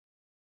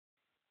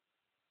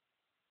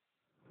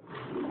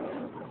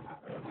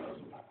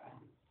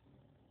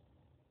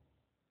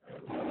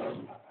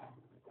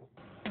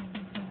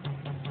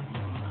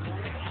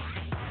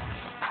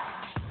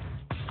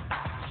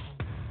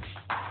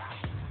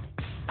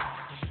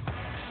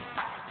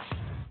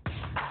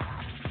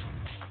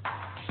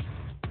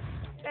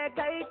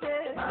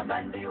Ekaite,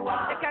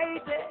 Mamandiwa,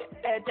 Ekaite,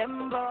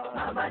 Edembo,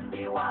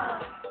 Mamandiwa,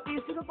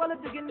 Isuku Polo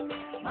Digini,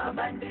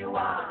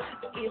 Mamandiwa,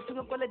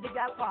 Isuku Polo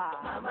Digapa,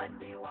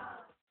 Mamandiwa,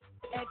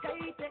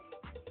 Ekaite,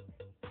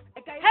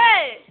 Ekaite.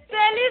 Hey,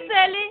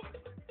 Seli.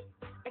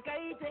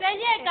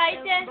 Senye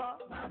Ekaite.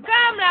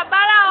 Kamera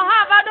bala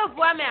oha bado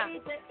fuamea.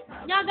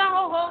 Nyaga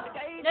hoho.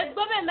 Let's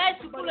go me my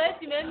Suku lo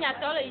esi me nya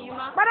tole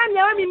yima. Bara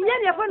nyawe mi mnya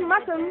ne fon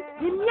mason,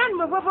 mi mnya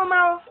mo fofo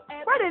mawo.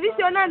 Kwa de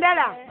vision na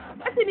ndala.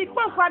 Ati mi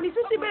kwa kwa mi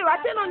susi be wa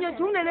te no nya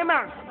jun ne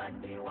ma.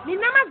 Ni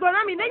na ma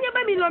gona mi nenye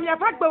ba mi lo mi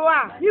afagbe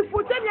wa. Mi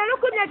fute mi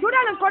aloko mi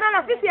ajura le nkona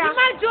na fisia. Ni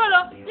ma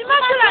jolo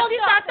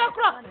tita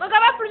tokro.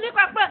 Magaba plumi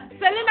kwa kwa.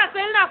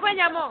 Selina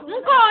kwenya mo.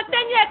 Nko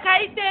otenye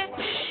Ekaite.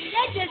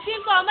 Yeje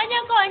sinko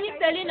menye ko onyi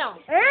Selina.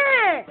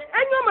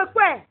 Enyo me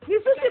kwe. Mi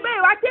susi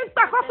be wa te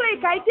npa kokro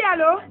Ekaite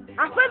alo.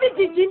 Afa bi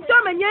jiji nto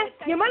menye.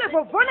 Ni male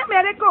fofo na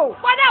mereko.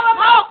 Kwada wa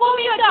ma ku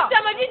mi do.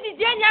 Sama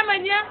jiji nya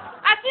menye.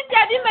 Asiti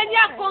adi menye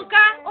akonka.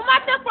 O ma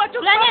te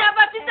protu kwa na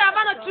ba pita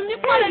amano tumi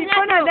kwa le nya.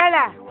 Kona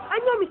ndala.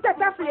 Anyo mi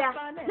tata flia.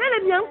 Nele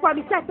mi ankwa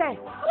mi tata.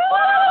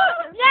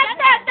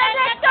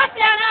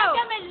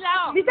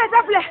 Mi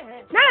tata flia.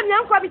 Nele mi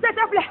ankwa mi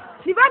tata flia.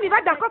 Mi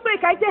va d'accord pour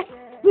Ekaite.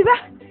 Mi va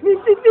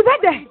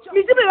de.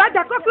 Mi zibe va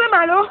d'accord pour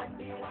malo.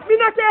 Mi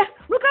note.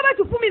 Nu kama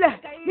tu fumile.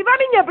 Mi va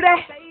mi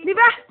nyebre. Mi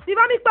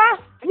va mi pa.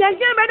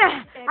 Nyanje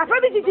mena. Afa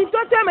mi jiji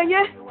to te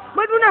menye.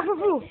 Moduna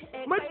fufu.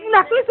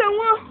 Moduna klise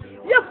wo.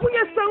 Ye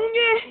funye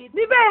saunye.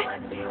 Mi be.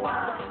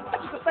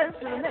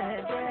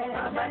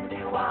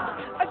 Mamandiwa,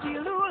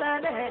 Ajilula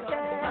Nete,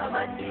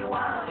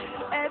 Mamandiwa,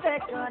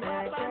 Ebeko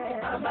Nete,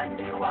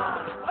 Mamandiwa,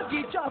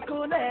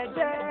 Ajichaku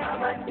Nete,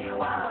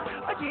 Mamandiwa,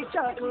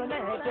 Ajichaku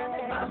Nete,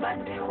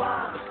 Mamandiwa,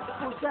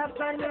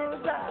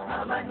 Usapanuza,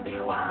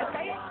 Mamandiwa.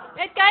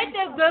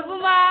 Ekaite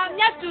gbevuma,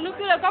 nya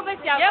tunukli le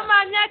kofesia.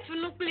 Yema nya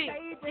tunukli.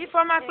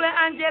 Ifoma kle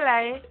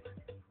Angela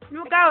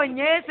Nuka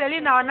onye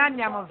Selina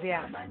onanya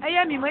movia.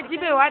 Eye mi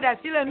mejibe wada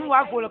sile nu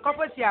wa golo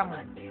kofesia mo.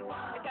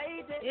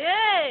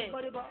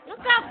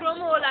 Nuka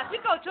promo la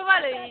fika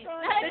uchovale yi.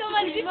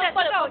 Echova ni mo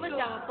ko le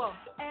kofesia mo ko.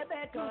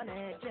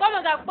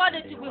 Como ga gbo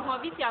de tugbe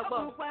hon bi ti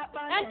agbo.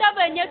 Ento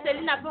be nye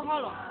Selina fe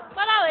holo.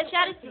 Kola we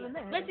charity.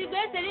 Mesigbe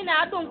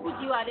Selina adon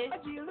kuji wade.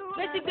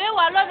 Mesigbe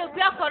wa lo do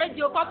bi akore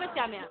ji o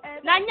kofesia me.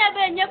 Na nya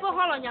be nye fe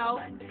holo nya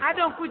o.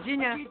 Adon kuji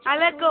nya.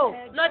 Aleko.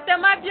 No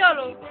tema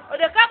biolo. O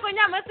de ka ko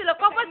nya me se le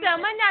kofesia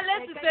me nya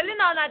le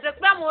Selina ona de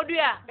kra mo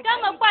odua.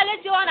 Kama kwa le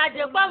ji ona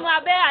de kwa mo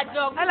abe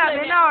ajo. Ala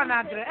me na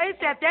ona dre. E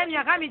se tem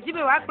ya kami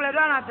jibe wa kple do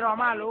ona dre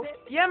malo.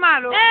 Ye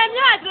malo. Mi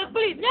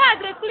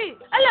adre kli.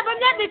 Ala ba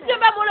mi ade ti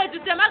ba mo le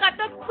jute ma ka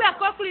to ku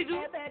akokli du.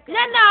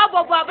 Nya na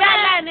obobo abe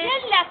ala ni.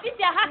 Ye la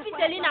fiti ha fi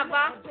Selina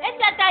ba. E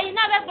se ta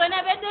ina be gbo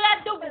na be do la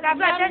do. Ka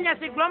fa tenya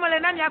si gbo mo le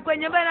na mi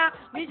akwenye be na.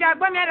 Mi ja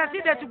gbo mi ada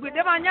si de tugbe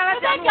de ma nya la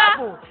se nu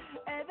apo.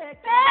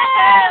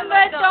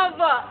 Me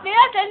tombo. Mi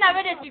ya Selina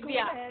be de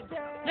tubia.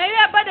 Ne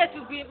ya ba de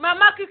tubi,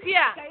 mama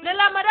kikia. Ne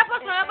la mada po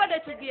so ba de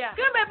tubia.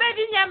 Ke bebe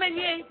di nya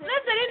menye. Ne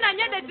Selina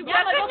nya de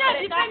tubia. Ke nya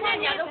di penya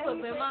nya do ko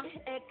be ma.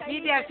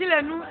 Ni de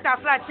sile nu ta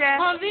flache.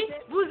 Konvi,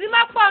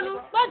 buzima ponu.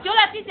 Ko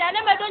jola ti se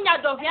ne me do nya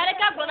do fiare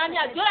ka gbo na mi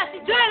jola ti.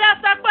 Jola la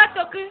sa kwa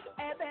toki.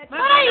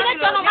 Mara ile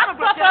tono ma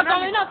proprio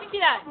come no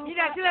fitira. Ni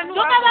de sile nu.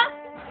 Jokaba.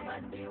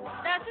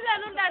 Da sile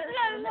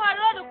nu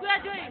alo ku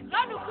ajoyi.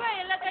 Lo ku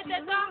ele kete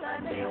to.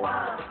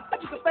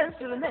 Ajiku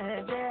pencil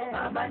nete,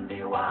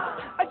 Mamandiwa,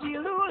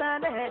 Ajilula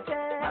nete,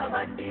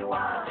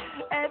 Mamandiwa,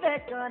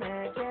 Ebeko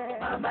nete,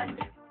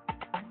 Mamandiwa.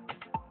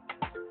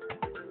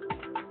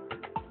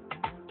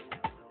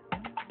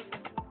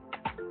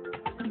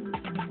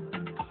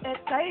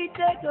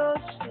 Ekaite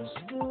goes to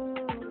school,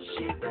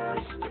 she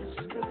goes to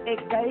school.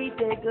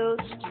 Ekaite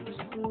goes to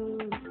school,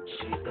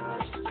 she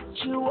goes to school.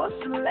 She wants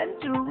to learn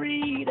to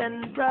read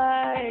and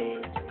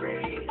write,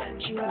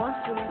 she wants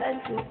to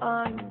learn to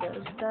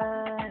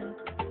understand.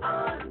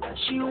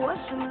 She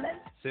wants to learn.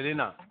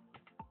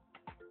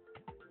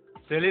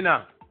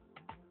 Selina.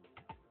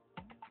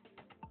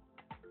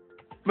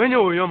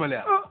 Menyo oyo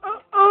male.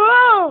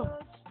 Oh.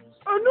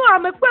 Onu a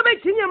me kwe be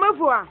tinye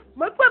mafua.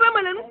 Me kwe be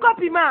male nu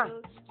copy ma.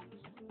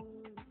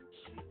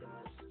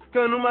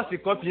 Kanu ma si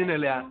copy ne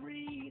le a.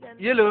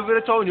 Ye le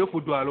vere chawo nyo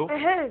fudu alo.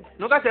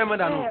 No ka se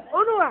meda no.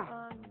 Onu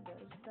a.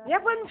 Ye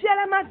fon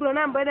fiala ma glo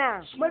na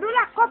mbana. Me do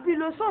la copy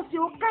lo so si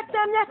o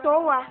kata nya to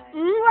wa.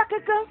 Nwa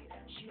keke.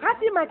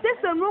 Hati ma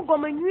tese nu go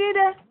me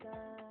nyire.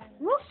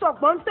 Nu so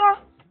gbonto.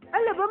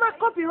 Ale ba ma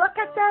copy wa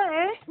kata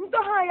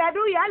nto ha ya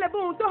do ya ale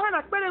bo nto ha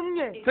na pere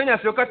munye. Kenya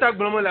si o kata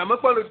glo mo le mo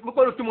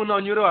ko tumu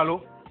na nyiro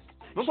alo.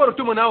 Mo ko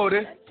tumu na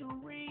ore.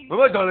 Mo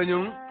ba dole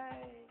nyun.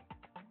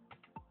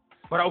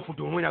 Para o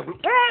fudu mo ya glo.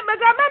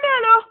 Mega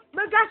mamelo.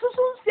 Mega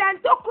susun si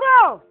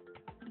antokro.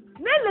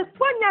 Ne le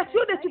ponya si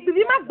o de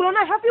tubibi ma glo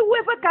na happy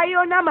we fa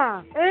kayo na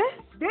ma.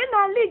 De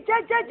na li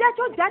ja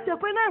cho ja te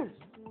fe na.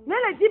 Ne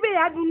le jibe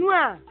ya dunu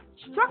a.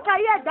 So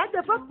kayo da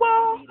te fe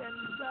po.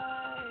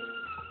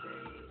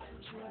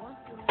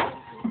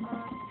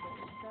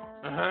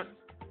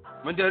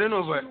 Mo dere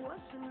no vo.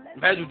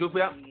 Ba ju do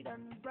pia.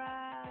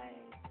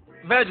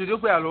 Veju do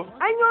pe alo.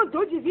 Anyo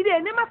doji video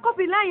ne ma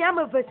copy line ya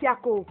ma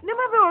vesiako. Ne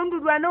ma be on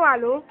dudu ano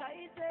alo.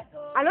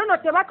 Alo no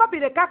te ba copy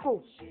de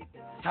kako.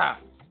 Ha.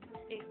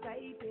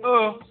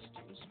 Oh.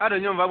 Ado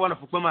nyom va bwana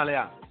fukpa male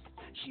ya.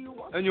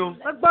 Enyo.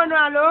 Magbono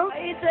alo.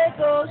 Kaite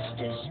goes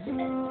to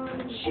school.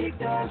 She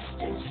goes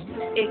to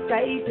school.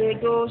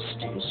 Kaite goes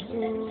to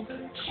school.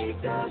 She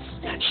goes.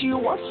 She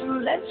wants to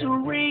learn to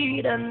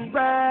read and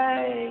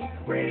write.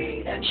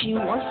 She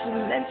wants to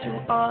learn to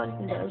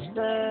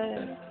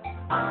understand.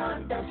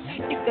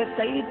 If the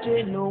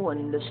Kaite no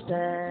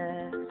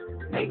understand,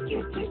 make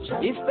it teacher.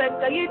 If the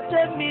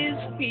Kaite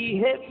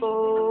misbehave,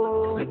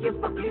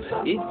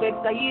 if the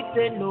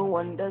Kaite no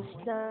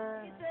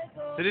understand.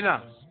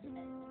 Selina.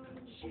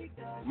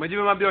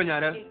 Majibe mabio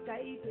nyare.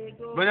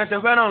 Bonya te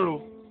kwa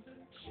nanlo.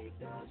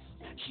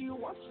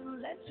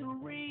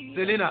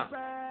 Selina.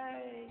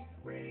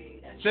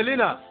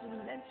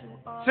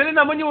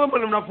 Selina monyi wo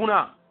mbolo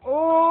mnafuna.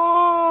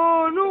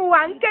 Oh, no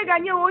one can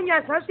ganya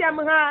onya sasi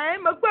amha,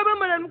 magba ba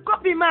mana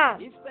copy ma.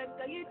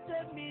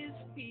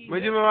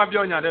 Majibe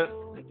mabio nyare.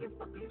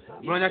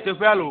 Bonya te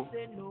kwa lo.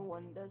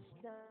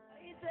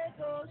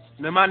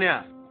 Ne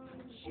mania.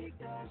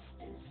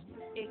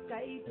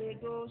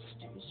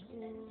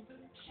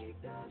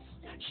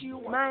 She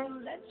wants to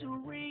learn to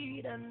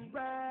read and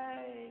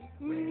write.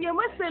 You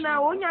must say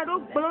now, when you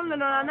don't belong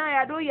on an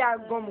eye, I do ya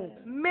gomo.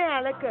 Me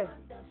aleke.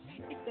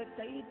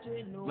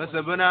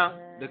 Mese bena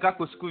de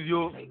kako school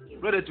view,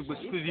 brother to go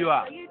school view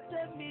a.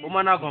 O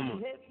mana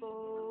gomo.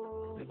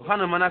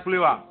 Hana mana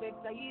klewa.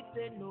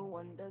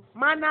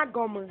 Mana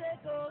gomo.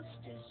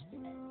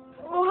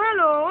 Oh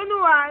hello,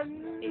 onua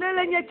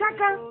nelenye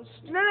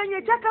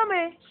chaka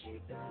me.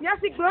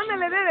 Yasi gbona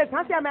lele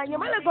tasi amanya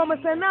male gomo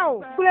se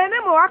now. Kulene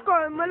mo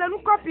wako mele nu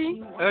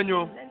copy.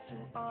 Enyo.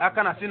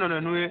 Aka na sino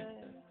na nuwe.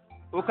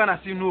 O kana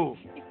sino.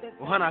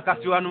 O hana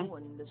kasiwanu.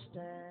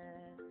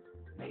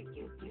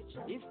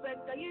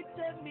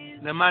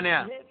 Ne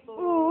mania.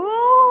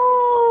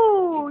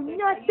 Oh,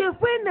 nyate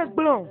fwe ne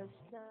blon.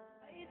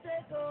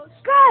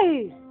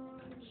 Kai.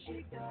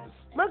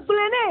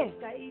 Magblene.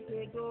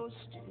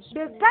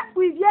 De kak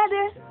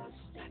wiziade.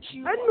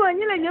 Anu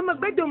anyele nyama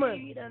gbedoma.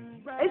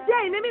 Esi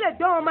ayi nemi le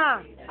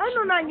doma.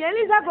 Anu na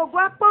nyeli za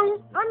gogwa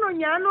pon. Anu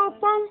nyano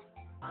pon.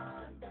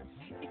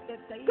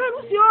 Ke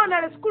nusi o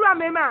na le skulu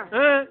amema.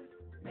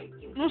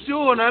 Nusi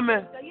o na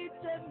me.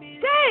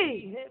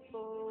 Kai.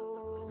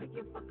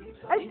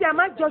 Esi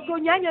ama joso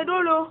nyanye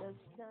dolo.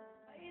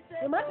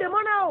 Ema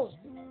demona o.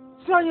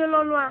 Sonye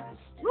lolwa.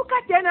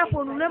 Nuka tena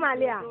fonu na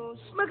malia.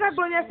 Maka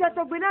gonya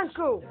seto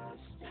gbenanko.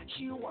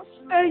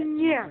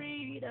 Enya.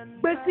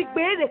 Besi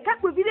gbede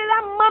kakwe vile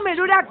la mame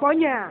do da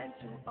gonya.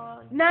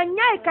 Na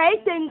nya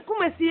ikaite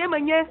nkume siye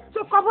menye.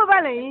 So kopo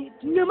vale.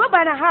 Nyama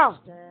bana hao.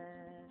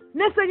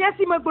 Nesenya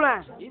si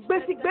magula.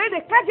 Besi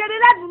gbede kajade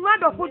la dunwa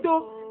do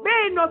fodo.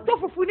 Be no to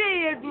fufune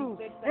yedu.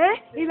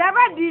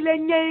 Ilava dile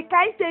nye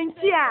ikaite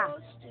nchia.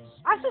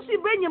 Asusi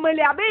benye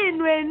mele abe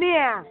nu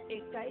enea.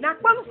 Na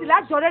kponu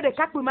sila jore de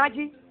kakwe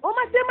maji. O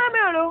ma se mame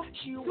olo.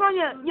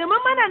 Sonya, nye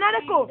mama na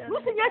nareko.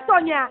 Nusi nye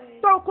Sonya.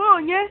 Toko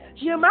onye.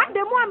 Nye ma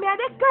de mo ame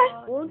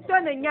adeke. Onto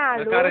ne nya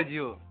alo. Kareji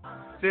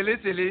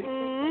Sili.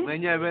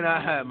 Menye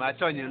bena ma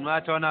chonye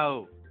ma chona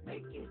o.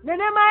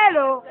 Nene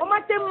maelo. O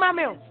ma te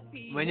mame o.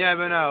 Menye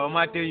bena o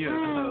ma te yo.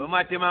 O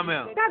ma te mame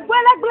o. Ka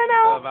gwela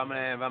glena o.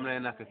 Vamle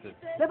na keke.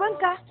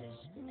 Lebanka.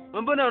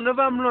 Mbona no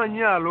vamlo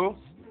nya alo.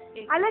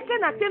 Aleke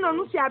na te no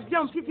nusi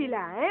abion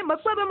fifila. Ma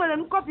kwa be mo le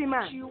nu copy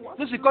ma.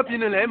 Nusi copy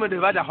ne le me de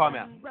va da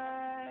home.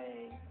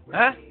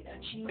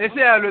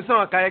 Ese a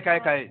leçon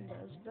kai.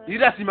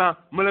 Ida sima,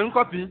 me le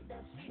copy.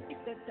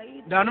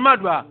 Danuma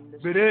doa,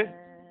 bere.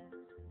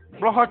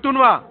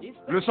 Brohotunwa,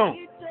 leçon.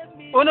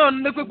 Ono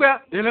ne kwekwe,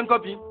 ele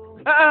copy.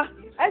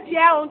 Esi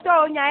a onto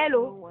onya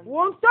elo.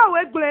 Wonto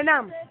we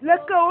glenam.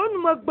 Leke onu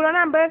mo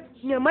glenam be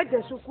nyama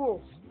de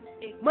suku.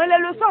 Me le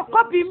leçon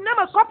copy, na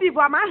me copy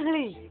vo ma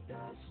hli.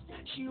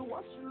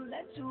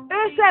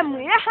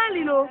 Esem ya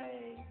halilo.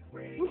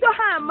 Nto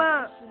ha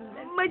ma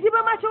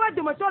majiba ma chowa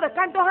de moto de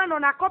kanto ha no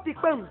na copy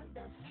pem.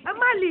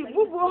 Amali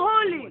bubu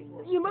holy.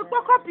 You make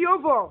copy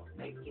over.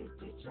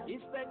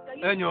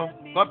 Enyo,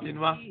 copy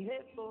nwa.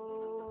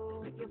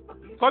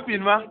 Copy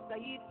nwa.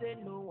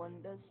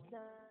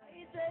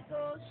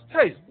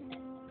 Hey.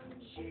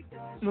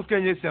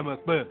 Nukenye si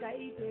amakpe.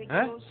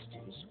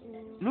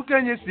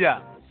 Nukenye si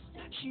a.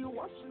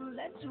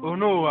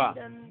 Ono wa.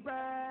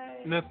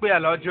 Nekpe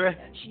ala ojwe.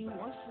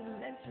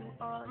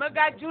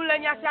 Maga jule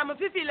nya sama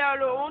fifila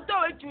lo. Onto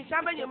we tun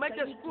samba nye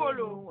mete school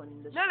lo.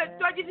 Na le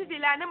toji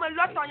fifila ne me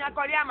loto nya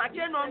kori ama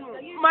che nonu.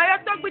 Ma yo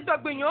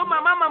togbi nyo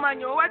mama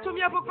nyo wa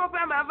tumia poko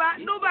fe ma va.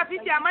 No ba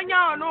fiti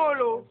amanya ono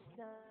lo.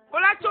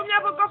 Ola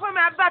tumia poko fe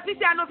ma va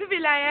fiti ano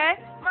fifila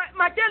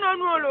ma che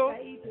nonu lo.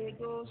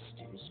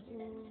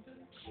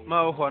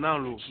 Ma o na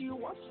lo. She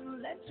wants to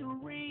learn to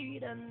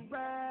read and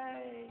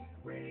write.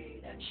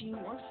 She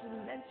wants to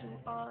learn to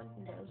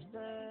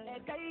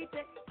understand.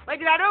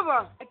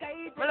 Magiradovo.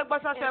 Mele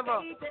bosa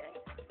sebo.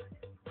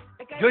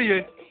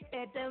 Joye.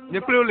 Ne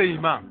pleo le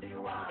ima.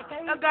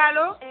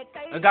 Agalo.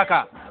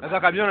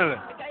 Agaka bionele.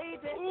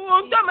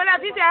 on to me la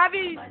fi se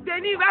habi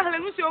deni ba hele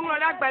nu si on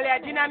la gbale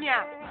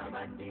adinamia.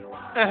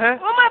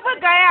 O ma fa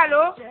gaya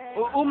lo.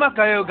 O ma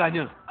kaya o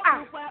ganyan.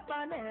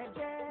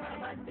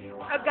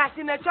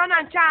 Gasi na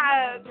chona ncha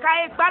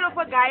kai gbalo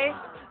fa gaye.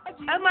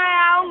 E ma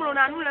ya onro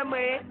na nu le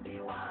me.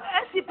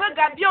 Si pe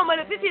gabi on me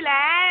le fi la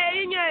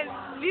inye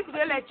livre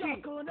de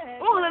lecture.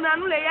 Onro na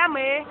nu le ya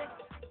me.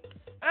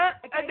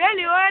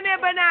 Deli o ne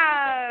bana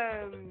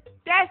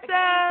test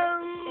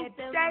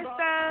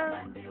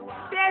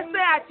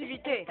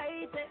activité.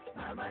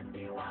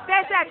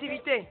 Test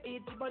activité.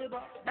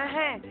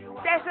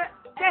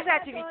 Test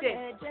activité.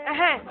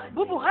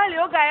 Bubu hali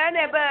o ga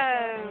ne ba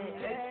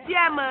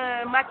siam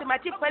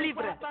mathématique pa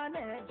livre.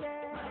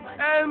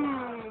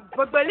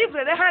 Bo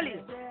livre de hali.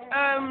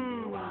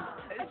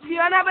 Si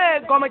on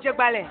avait gomme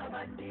jegbale.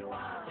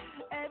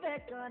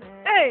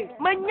 Hey,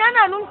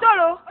 mañana nun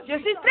tolo. Je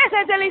suis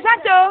très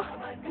intelligente.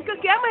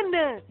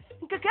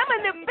 Que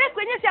amene be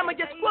kwenye si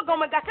amaje sikuwa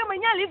gomme ga kama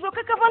nya livre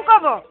que van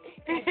cover.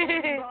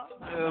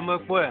 Me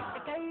quoi.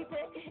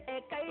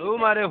 O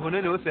mare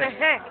hone ne o se.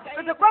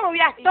 Koto kwa mo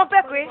ya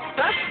tompe kwe.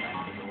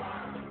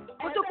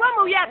 Koto kwa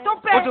mo ya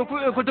tompe.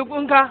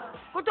 Koto nka.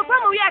 Koto kwa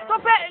mo ya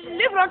tompe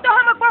livre on to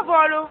ha ma kwa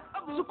volo.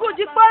 Suku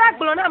di kpora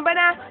gbolo na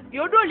mbana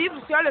yodo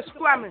livre sur le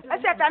suku ame.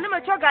 Ese ta no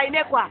me choga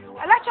ine kwa.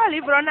 Ala cho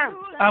livre na.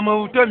 Ama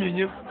uto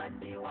minyu.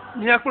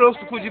 Ni aklo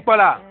suku di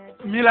kpora.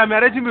 Mi la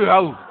mere ji mi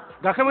hawo.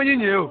 Ga kama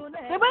nyinye o.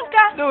 E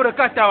banka. Do re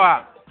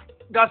katawa.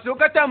 Ga so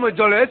kata mo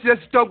jolo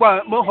esi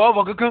togba mo ho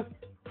vo kankan.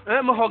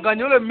 Mo ho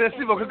ganyo le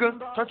merci vo kankan.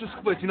 Chachu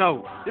suku betina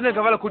o. Ine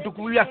ga vala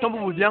kotoku ya tombo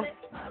mo bien.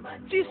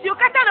 Si o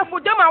kata no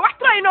fodo ma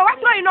watro ino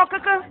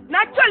kankan.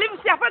 Na cho livre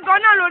si afa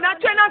gona lo na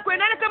cho na kwe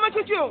na kama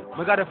chuchu.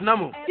 Me ga def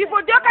namo. Il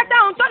faut dire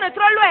kata on tourne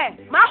trop loin.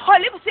 Ma ho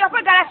livre si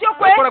afa galasi o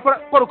kwe.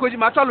 Kora koji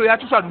ma cho lo ya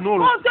chuchu adu no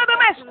lo. On to be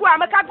ma square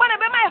me ka gbona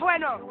be ma ho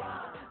no.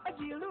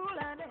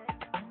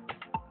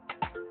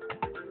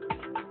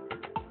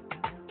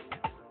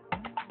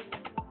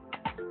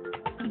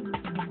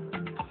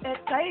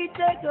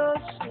 Ekaite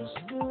goes to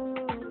school.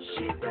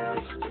 She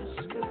goes to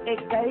school.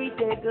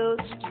 Ekaite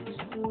goes to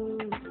school.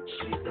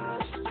 She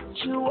goes to school.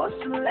 She wants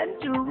to learn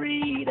to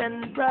read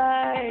and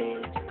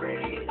write.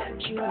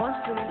 She wants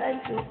to learn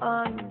to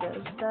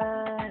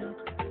understand.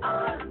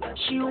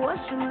 She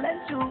wants to learn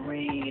to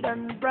read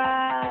and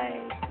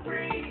write.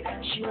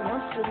 She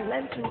wants to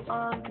learn to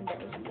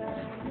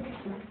understand.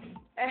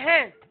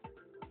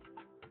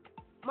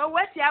 Ma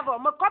wesi avo,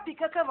 ma copy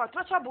keke vo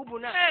trocha bubu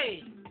na.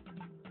 Hey.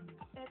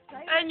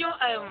 Enyo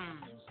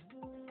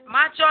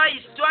macho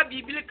histoire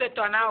biblique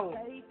tonao.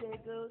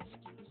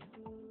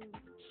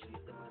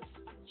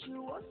 She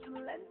wants to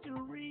learn to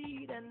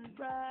read and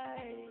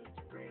write.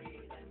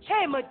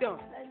 Hey madam,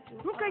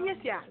 nuka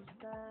nyesia.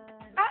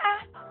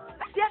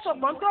 Asia so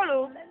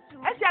bontolo.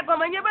 Asia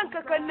gomanye ban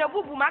keke na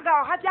bubu maga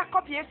o hatia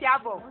copy esi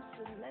avo.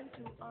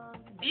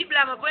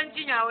 Bibla ma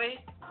pontinya we.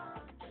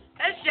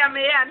 Asia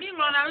me ya mi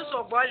ngona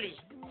nso gboli.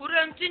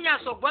 Kure ntinya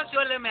so gbosi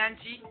ole me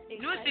anti.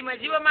 Lucy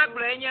majiwa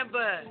magro enye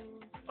ba.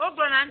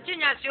 Ogro na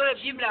ntinya si ole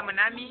Bibla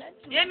manami.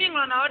 Ye mi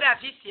ngona oda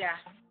fisia.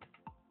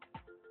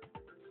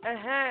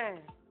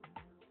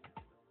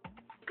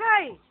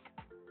 Kai.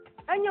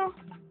 Anyo,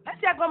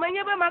 asia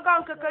gomanye ba maga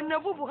on keke na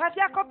bubu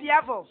hatia copy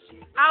avo.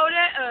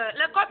 Aure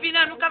le copy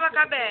na nuka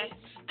bakabe.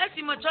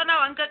 Esi mo chona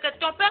wan keke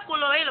tompe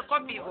kulo le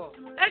copy vo.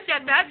 Esi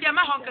ata asia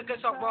ma hon keke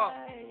sogbo.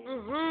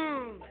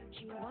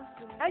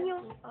 Anyo.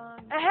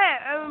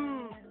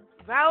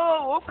 Va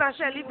au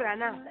français libre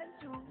na.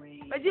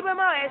 Vas-y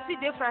maman essaie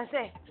de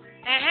français.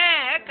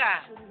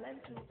 Eka.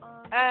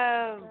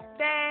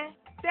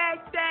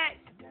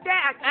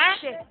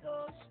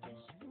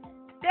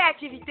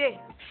 Activité.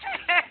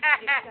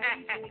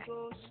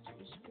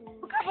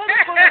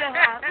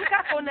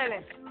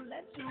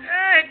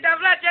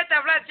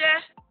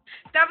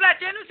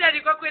 Tablache nous c'est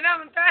du coquina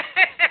monta.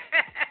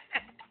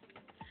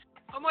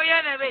 Omo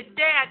yana be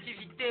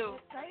activité o.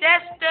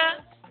 Test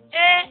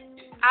et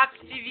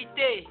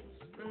activité.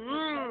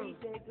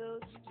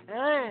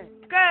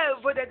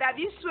 Que vous de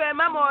David souhait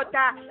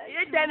mamota,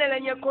 et tenez le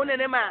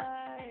nyakone ma.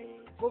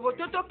 Vous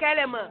toto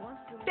kelema.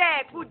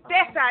 Te ku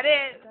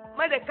tesare,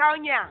 ma de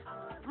kaunya.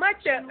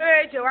 Match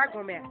je wa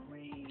gome.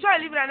 Cho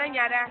livre na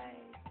nyara.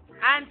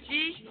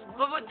 Anti,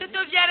 vous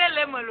toto viare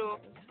le molo.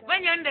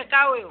 Vanyan de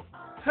kawe.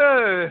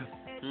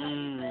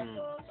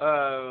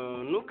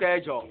 Nous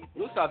kejo,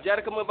 nous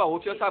savions comment va au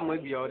fier ça me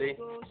biore.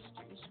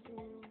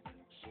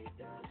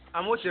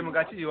 Amoche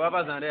mugati yo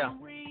abazandea.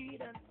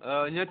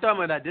 Nyota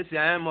mena desi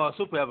ayemo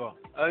superbo.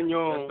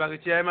 Anyo.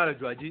 Spaghetti ayema le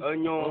joaji.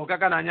 Anyo.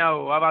 Okaka na nya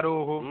o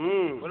abaro ho.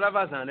 Ola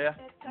bazandea.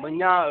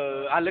 Menya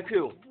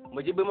alekeo.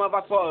 Moji be ma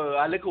ba fo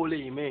alekeo le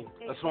yime.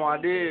 Son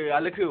ade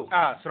alekeo.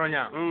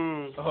 Sronya.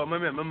 Oh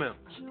meme.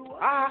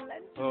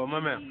 Oh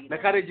meme. Na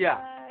karejia.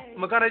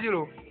 Makaraji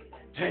lo.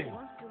 Hey.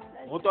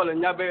 Oto le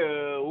nya be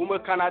o me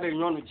Canada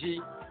nyonu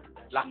ji.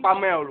 La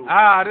pamelo.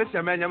 Resi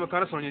amenya me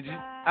kan sonye ji.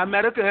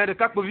 America he de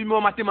kakpo vi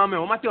mo mate mame,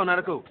 o mate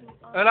onareka o.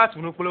 Ela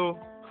tunu plo.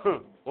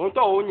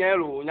 Onto o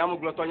nyelo, nyamu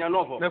gloto nya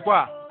novo. Ne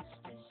kwa.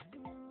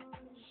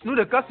 Nous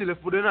de kasi le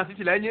fude na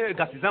siti la nye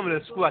kasi zam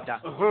le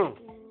squata.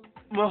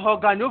 mo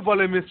hoganyo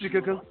vole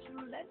mesike kan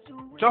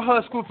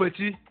cho school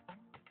petit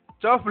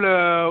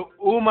chofle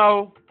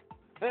umao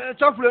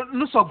chofle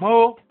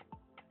nusogbon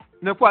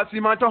ne kwa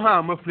sima cho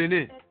ha mo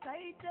flene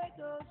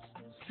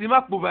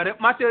sima kubare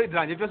mate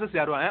dranje fese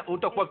siaro on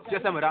to kwa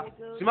fese mera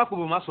sima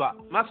kubu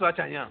maswa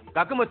chanya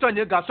ga kemo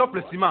tonye ga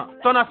chofle sima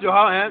tona fio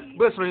ha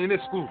be so in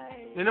school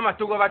ne ma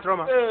togo va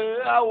trauma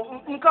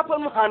nka pa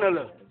mu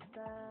hanala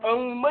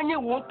manye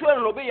wo to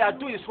no be ya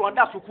do iso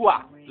da suku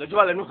a le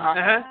joba le nu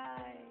ha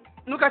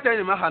nuka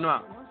tanye ma hanu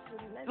a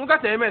nuka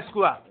tanye me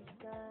school a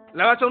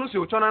la wa tonu si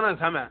o tona na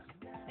nzama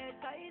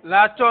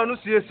la tonu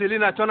si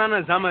Selina tona na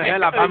nzama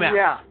la ba me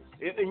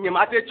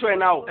nyema te chwe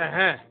na o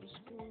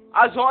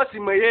azon si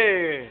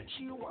meye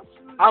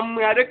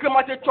amya de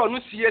kemate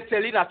tonu si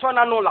Selina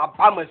tona no la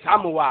ba me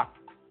zamu wa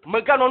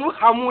mega no nu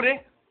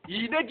hamure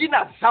yide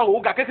gina zawo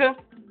ga keke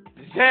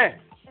ze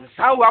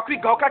zawo akwi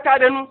ga okata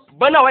de nu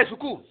bana wa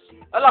suku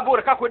ala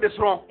bo ka ko de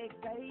sron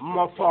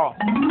mo fo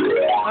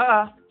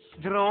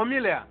Jron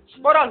milia.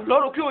 Ora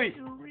loro kiwi.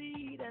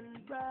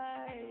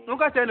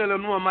 Nuka tene le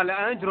nuwa male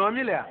an jron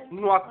milia.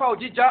 Nuwa pa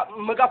ojija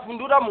mega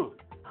fundura mu.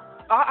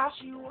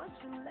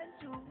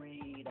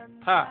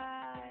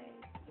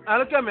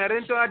 Alke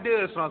merento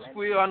ade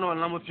transfu yo ano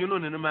na mo fiuno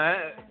ne ma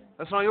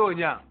son yo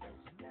nya.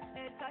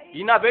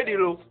 Ina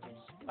bediro.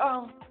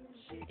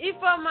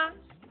 Ifoma.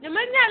 Ne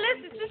menya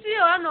le sisi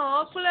yo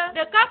ano okula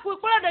de kapu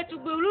kula de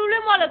tugbulu le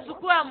mo le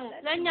suku amu.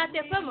 Le nya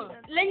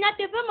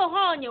tefemo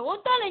ho onye wo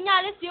to le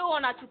nya le si wo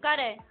na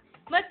tukare.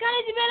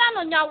 Mekane dibela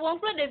no nya wo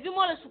kula de vi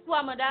mo le suku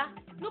amada.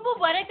 Nubu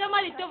bore ke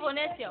mali to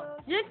vonesio.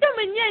 Yente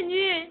menya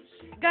nyi.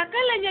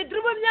 Gakale nya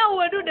drubo nya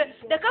wo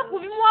de kapu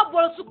vi mo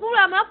abolo suku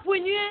ama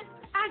punyi.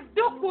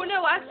 Adoko ne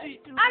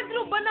wasi.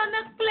 Adru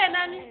banana kle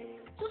nani.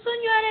 Susu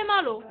nyore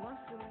malo.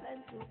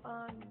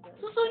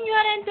 Susu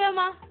nyore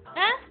ntema.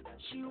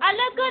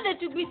 Alego de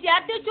tubisi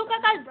ate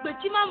chokaka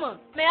gbechi mama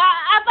me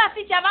aba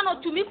fiti aba no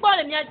tumi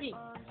pole miaji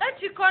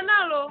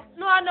chikona lo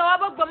no ana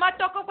wabo gboma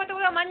toko kwete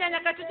we manyanya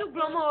ka tutu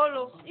glomo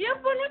olo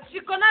yefunu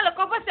chikona lo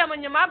ko fese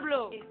manyama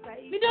blo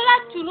midola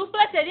tunu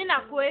plete na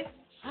kwe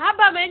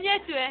haba menye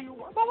tue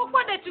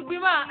kokoko de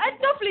tubima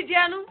etofli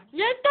dianu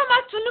yento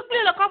ma tunu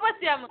kle lo ko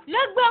fese am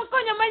legbe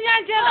nkonyo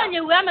manyanje la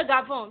nye we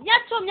amegavon nya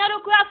to mnya ro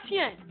ko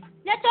afien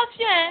nya to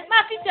fien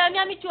ma fiti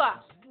amia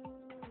mitwa.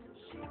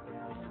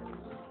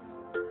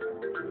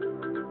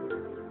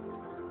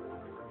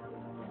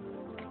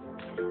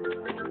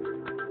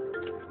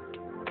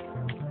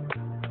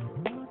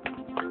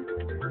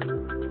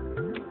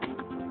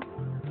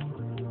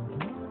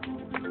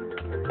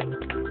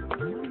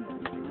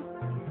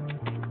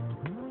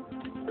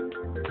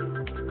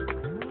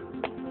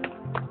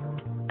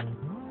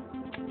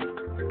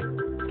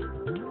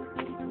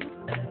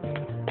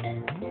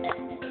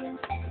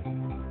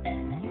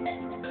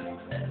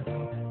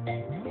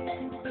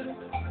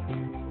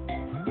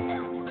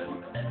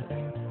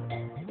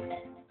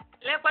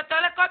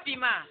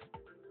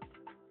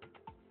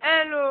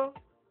 Hello.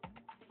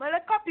 Mala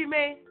copy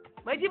me.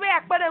 Majibe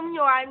akpada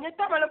mnyo anye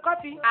to mala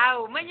copy.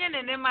 Aw, menye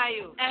nene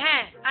mayo.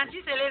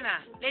 Auntie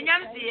Selena, le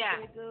nyamsi ya.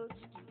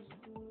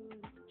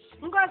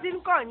 Ngozi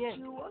nkonye.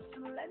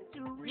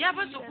 Ya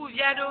bo suku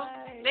viado.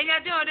 Le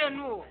nyade ode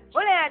nu.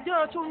 Ole ya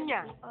do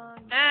tunya.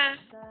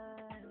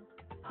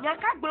 Nya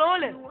ka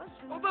glole.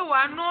 Obe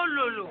wa no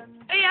lolo.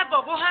 Ya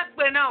gogo ha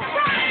pe na o.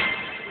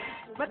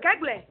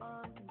 Makagle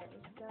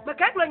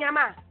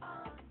nyama.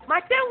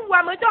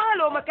 Matenwa mo to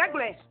halo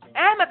makagle.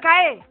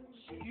 Makae.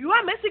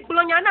 Yuwa mesi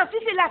glonya na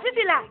fifila.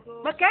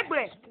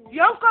 Makagle.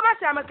 Yon ko ba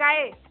sa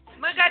makae.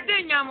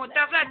 Magade nyamu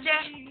tafla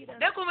che.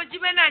 De ko mo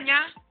jibe na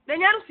nya. De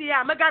nyaru si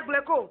ya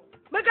magagle ko.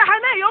 Maga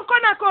hana yon ko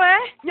na ko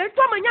Nye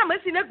to mo nya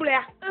mesi ne gle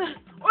ya.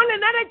 Ole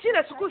na na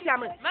chine suku si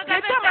am.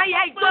 Nye to ma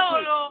ya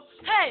igbo.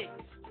 Hey.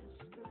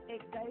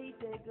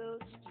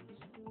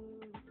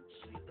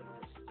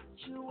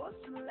 She was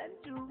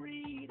learned to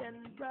read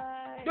and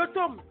write.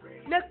 Dotom,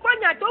 ne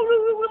kwanya do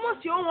wi mo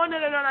si o won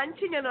le na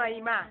nchinye no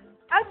ayima.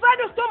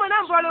 Avado to mo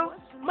na volo,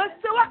 mo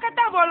se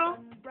wakata volo.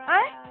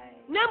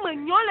 Ne mo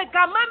nyole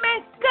ka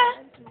mameka.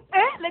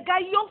 Le ga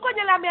yonko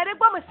nye la mere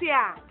gbo mo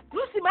sia.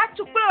 Lucy ma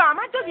chuklo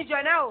ma to di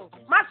jona o.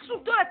 Ma su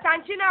to le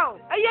tanchi na o.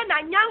 Eye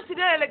na nyam si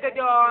de le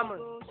gede o mo.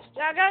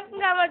 Gaga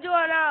nga ba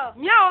jona o.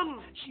 Nya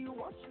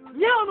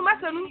onu ma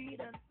sanu.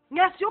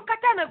 Nya si o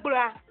kata na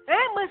gbra.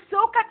 Mo se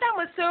o kata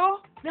mo se o.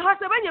 Ne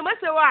hosebe nye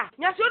mesewa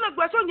nya si ono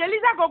gbeso nye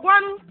liza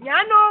gogwanu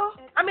nya no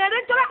ami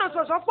ade ntola no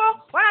sosopo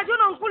wana jo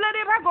no nkule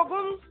de ba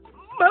gogum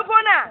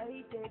mbona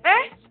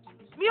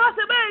mi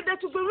hosebe de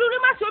tugburu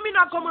ma si omi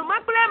na gomo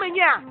ma ple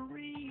menya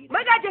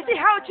mega jesi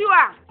ha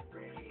ochiwa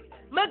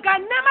mega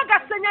na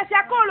mega senya si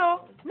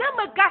akolo na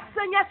mega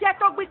senya si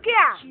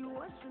atogbikia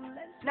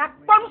na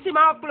ponu si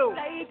ma oplo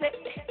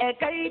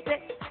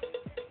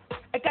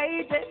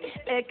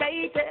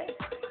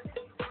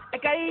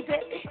Ekaite,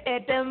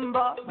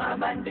 etembo,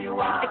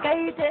 mamandiwa.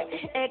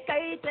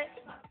 Ekaite.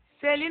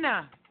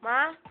 Selina.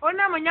 Ma?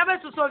 Ona mnyabe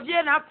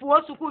susovie na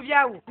puo suku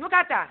vyau.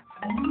 Nukata.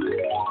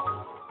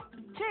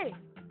 Che.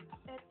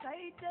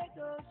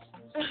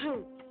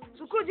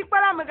 Suku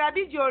jikpala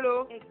magabi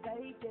jolo.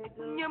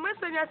 Nyama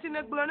senya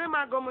sine glone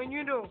magomo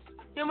nyudo.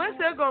 Nyama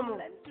se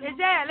gomo.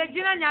 Eja le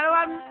jina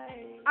nyalwa.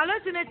 Alo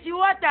sine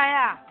chiwota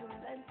ya.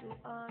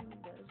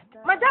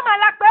 Madam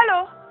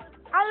alakpelo.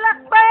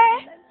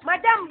 Alakpe.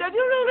 Madam de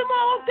dulu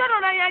mo tono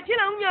na ya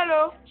jina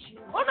unyelo.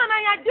 Ono na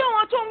ya do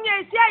won to nya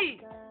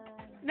esiai.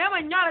 Na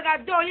ma nyala ga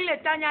do ile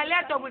tanya le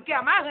to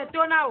buke ma he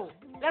to na o.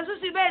 Le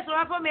susi be so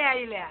afo me ya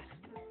ile.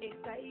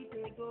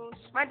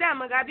 Madam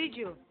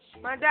magabijo.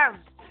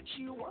 Madam.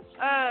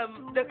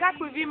 The cat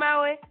will be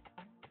my way.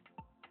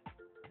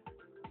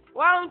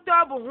 One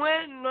tub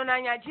when no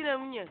na jina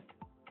munye.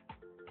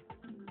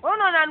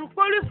 Ono na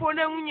nkoli fo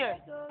na munye.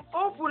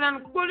 O fu na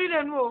nkoli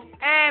le nu.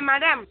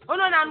 Madam,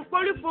 ono na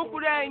nkoli fo ku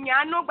le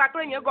nya no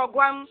gbakre nye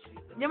gogwam.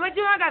 Nye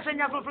meji wa ga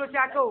senya floflo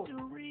chako.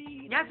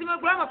 Nya si me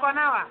gbo mo ko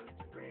na wa.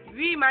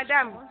 Oui,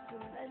 madam.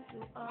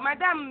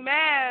 Madam,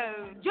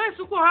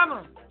 Suku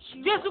hama.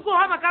 Suku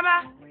hama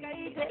kaba.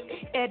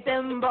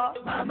 Edembo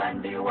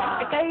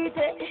mamandiwa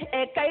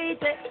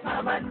ekaite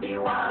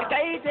mamandiwa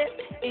ekaite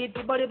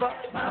itiboribo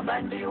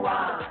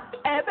mamandiwa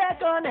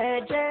ebeto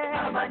neje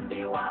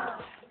mamandiwa.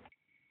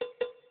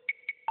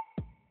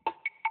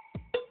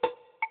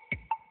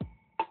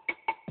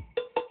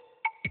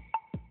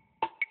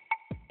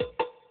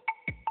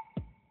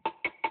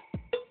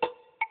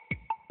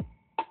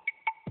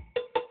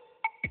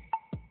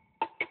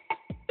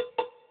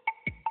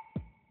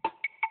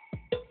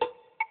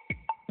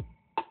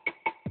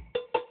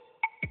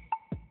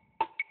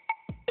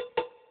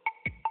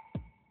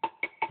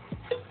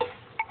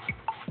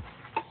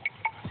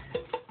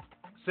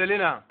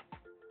 Selina,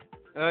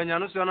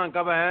 nyanu siona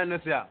nkaba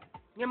nesia.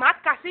 Nyama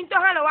kasinto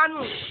hala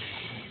wanu.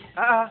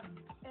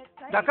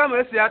 Daka mo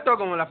esia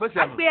togo mo la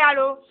fosia mo. Agbe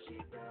alo.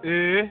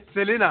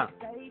 Selina,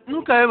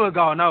 nuka emo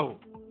ga ona o.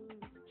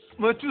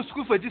 Mo tu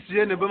school feji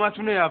sie ne be ma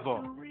tunu ya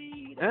vo.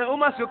 O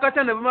ma si o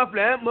kacha ne be ma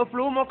fle, mo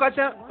flu mo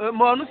kacha,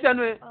 mo nu sia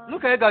nu,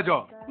 nuka e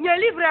gajo. Nye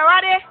livre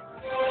wade.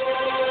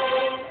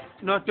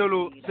 No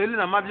tolo,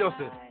 Selina ma bi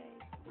ose.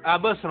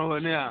 Abosro ho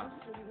ne a.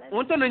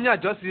 Wonto ne nya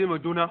josi mo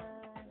duna.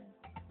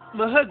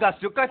 Me he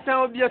gasi kata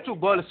obi etu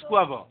ball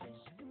squavo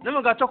na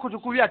me ga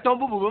tokutuku wi aton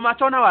bubu ma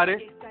to na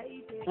ware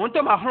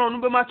wonto ma hron nu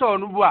be ma to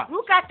nu bu a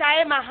nukata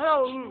e ma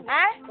hron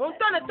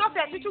wonto ne to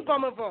fe tutu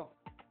gomovo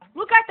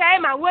nukata e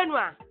ma wenu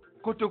a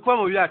kotokwa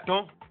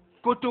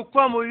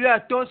mo wi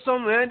aton so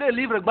me de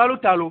livre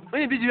gbaluta lo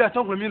yin bi wi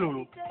aton mi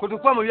lo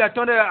kotokwa mo wi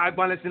aton de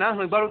agbanlesi na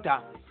han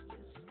gbaluta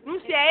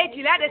nsi e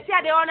jila de si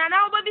ade ona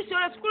na obo bi so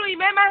school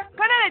imema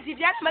kana le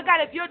jivia me ga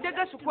le bio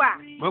dege suku a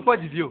mo ko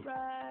jivio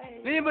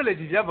ni bele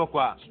jivia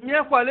bokwa mi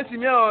akwa le si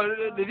mi o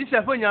de vi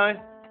se fo nyan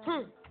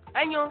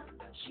anyo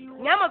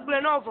nyama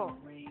gbre novo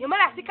nyama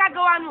la sika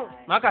ga wanu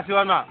makasi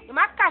wanu a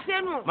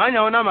makasi nu ma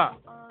nya wona ma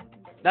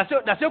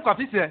da se kwa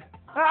fise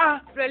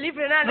pre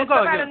livre na le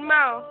ka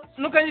ma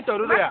nuka ni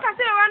toru ya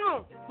makasi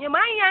wanu nyama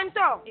nya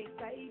nto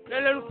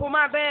le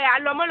rupoma be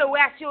alomo le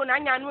we ase o na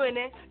nya nu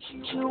ene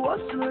she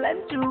wants to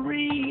learn to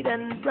read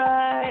and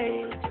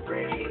write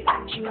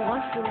she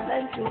wants to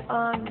learn to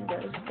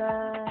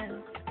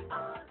understand.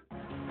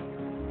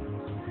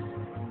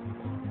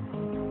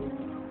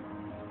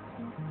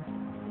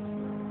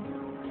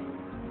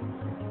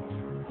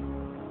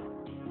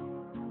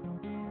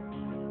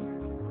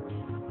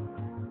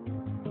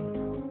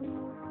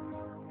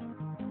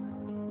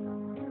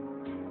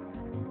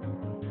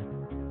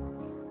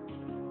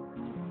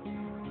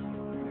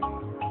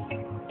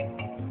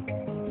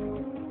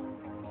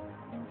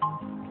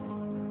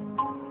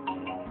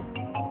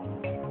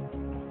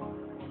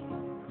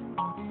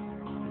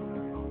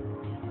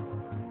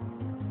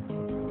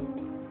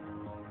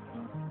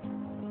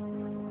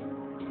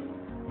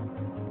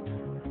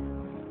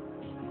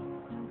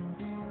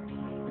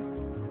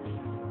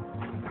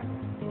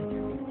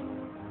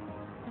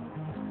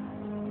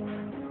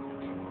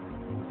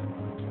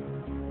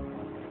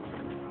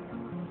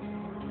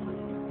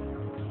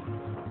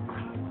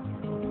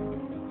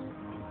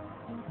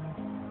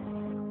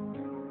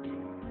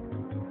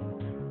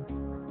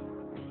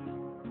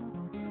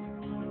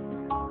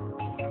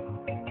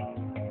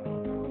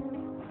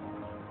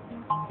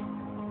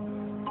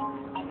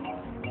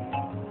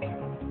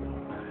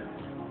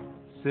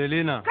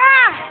 Selina.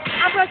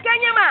 Apo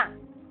Kenya ma.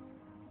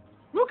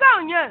 Nuka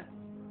onye.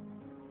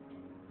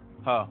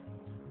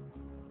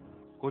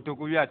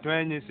 Kotoku ya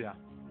twenye sia.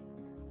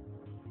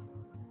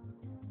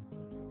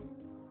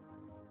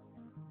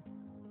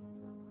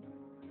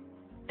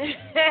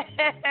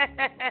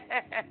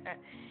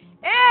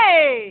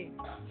 Hey!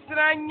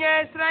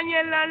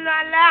 Sranye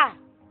la.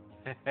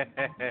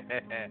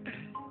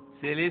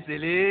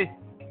 Seli.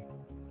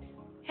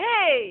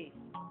 Hey!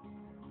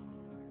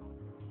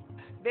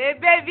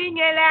 Bébé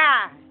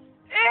vignela.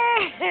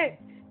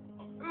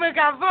 Me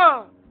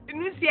gavo,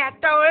 nous si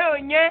atawe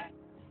onye.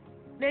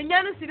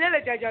 Nenya nous si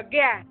le jojo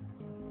gea.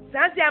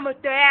 Sansi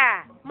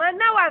amotoya.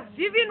 Mana wa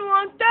zivi nu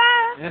onta.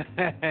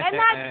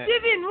 Ena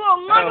zivi nu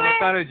onwe.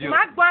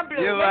 Ma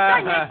gbamble.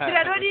 Yeta nye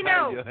tire do di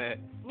na o.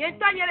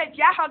 Nyeta nye le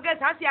dia hoge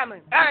sasiam.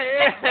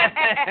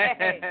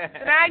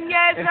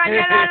 Ranye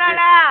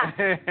la.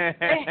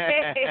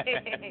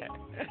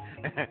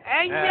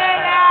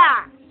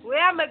 Enyela. We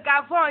am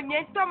gafon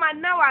nyeta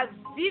mana wa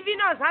zivi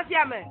no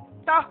sasiam.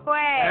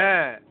 Tohwe.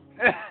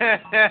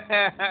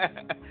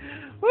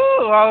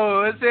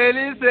 Wow,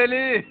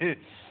 Seli.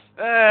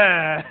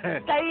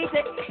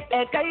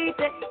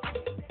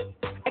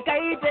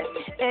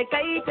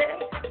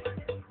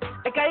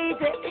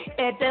 Kaite,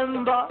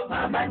 etembo,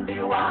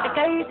 mamandiwa.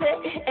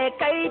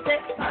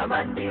 Kaite,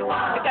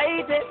 mamandiwa.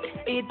 Kaite,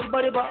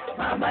 itiboribo,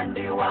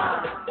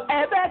 mamandiwa.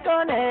 Ebe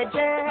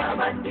koneje,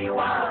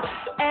 mamandiwa.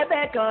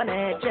 Ebe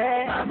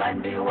koneje,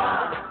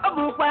 mamandiwa.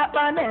 Obukwa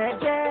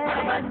paneje,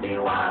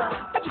 mamandiwa.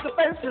 Ajuko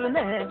pencil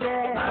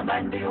neje,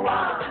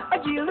 mamandiwa.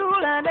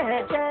 Ajilula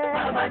neje,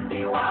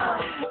 mamandiwa.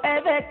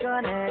 Ebe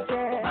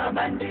koneje,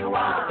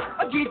 mamandiwa.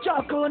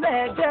 Ojichoko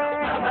neje,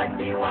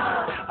 mamandiwa.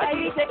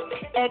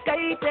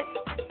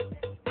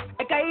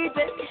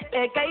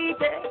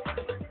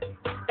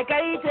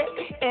 Kaite,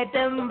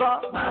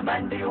 etembo,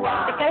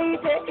 mamandiwa.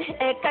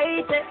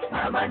 Kaite,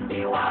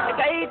 mamandiwa.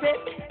 Kaite,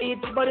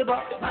 itiboribo,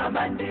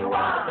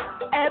 mamandiwa.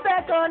 Ebe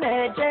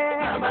koneje,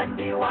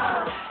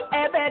 mamandiwa.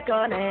 Ebe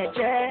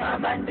koneje,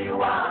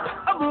 mamandiwa.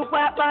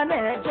 Obukwa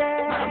paneje,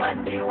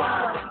 mamandiwa.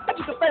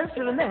 Ajuko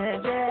pencil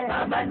neje,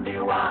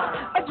 mamandiwa.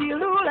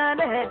 Ajilula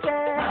neje,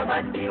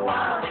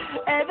 mamandiwa.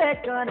 Ebe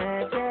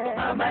koneje,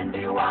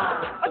 mamandiwa.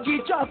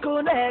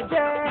 Ojichoko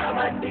neje,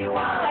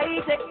 mamandiwa.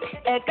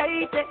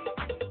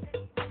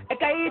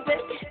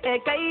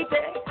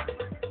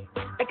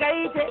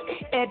 Kaite,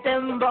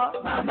 etembo,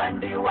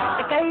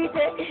 mamandiwa.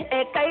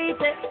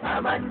 Kaite,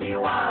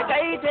 mamandiwa.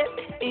 Kaite,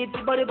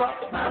 itiboribo,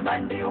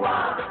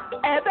 mamandiwa.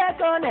 Ebe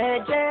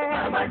koneje,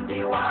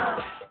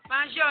 mamandiwa.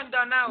 Mansion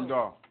dona o.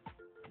 Ndo.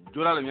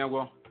 Jola le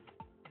miagwo.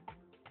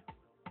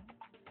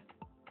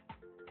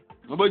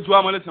 Mo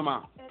jua mo le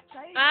sama.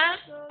 Hein?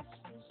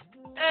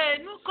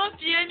 Nous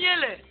combien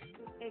miele?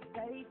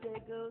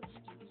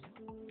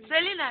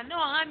 Selina, no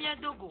hamia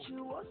dogo. She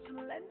wants to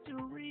learn to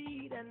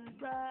read and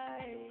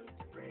write.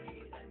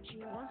 She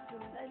wants to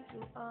learn to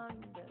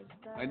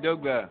understand.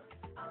 Adogba.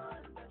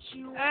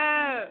 She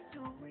wants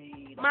to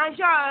read.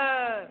 Manjo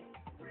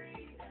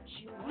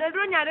ne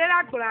do nya de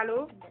la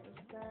gblalo.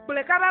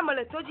 Kule kaba mo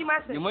le toji ma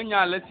se. Ni mo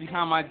nya le ti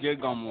ha ma je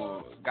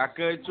gamo.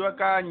 Gake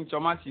chuaka ni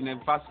choma ti ne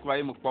fast kwa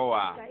yi mo po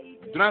wa.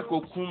 Dran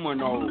ko kun mo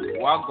no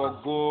wa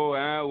gogo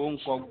wo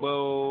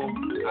nkogbo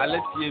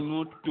ale ti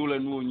enu to le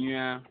nu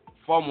onua.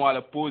 Forme ou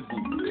la pose.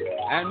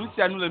 Nous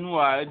si à nous le nous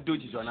à deux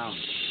journaux.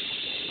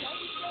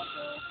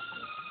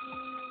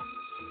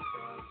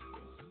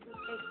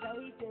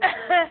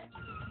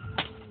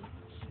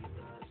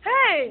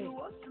 Hey,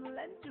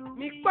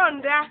 mi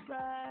ponda.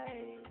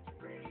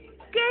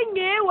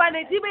 Kenye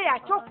wane dibe ya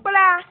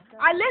chokpla.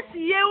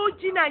 Alesi ye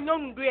uji na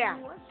nyondu ya.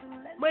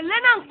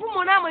 Melena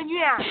nkumo na manyu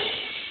ya.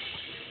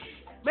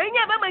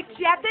 Menye be me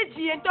tiate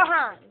ji ento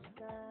ha.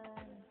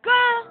 Ka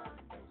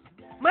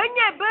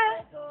menye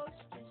be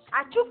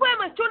achukwe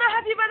me chona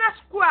hadi bana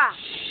skua.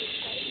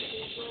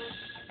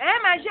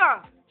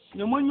 Major.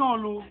 Ni monyo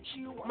lo.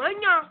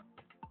 Monyo.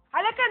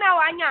 Aleka na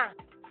wanya.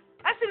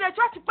 Asina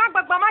chwa tukpa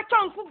gbagba ma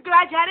chonku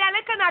glajare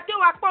aleka na te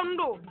wa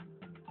pondo.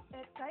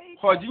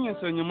 Hoji nyen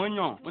se ni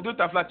monyo. Mo do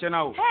ta fla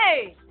chena o.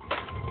 Hey.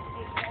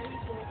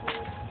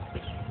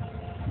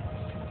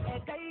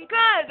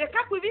 Ka de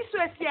ka ku bi so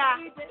esia.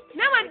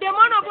 Na ma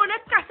demono bo na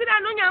kasira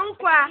no nya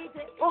nkwa.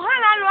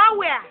 Ohala lo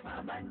awea.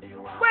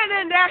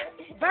 Kwene nda.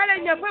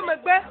 Bale nya fe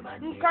megbe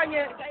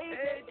nkanye.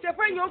 Te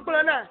fe nyo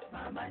gboro na.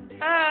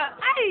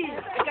 Ai.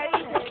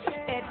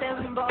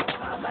 Etembo.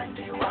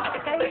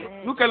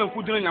 Nu kele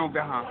ku dun nya mo be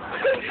ha.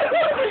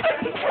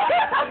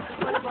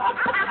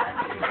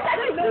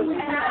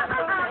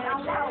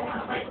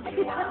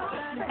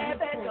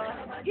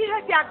 Il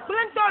a dit à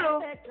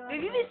Glentolo, et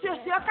il dit sur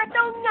Kata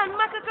ou Nyan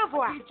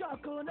Makakavoa.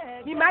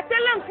 Il m'a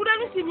tellement un coup de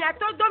nuit, il a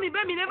tout dormi, mais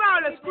il ne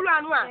va le school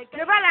à noir. Il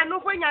va la no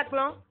poignard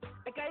plan.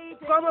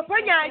 Comme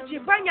poignard, j'ai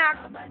poignard,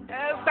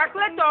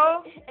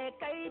 Bacleto,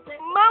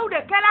 Mau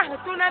de Kala,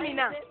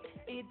 Tonamina,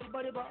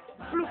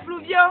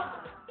 Fluvio.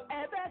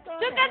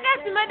 Tu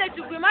qu'est-ce que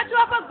tu peux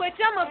mettre à pas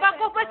boiter mon bac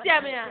au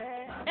patiamia?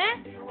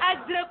 À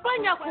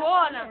Greconia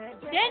Corona,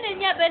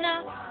 Dede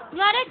Bena.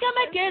 Ngare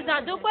kama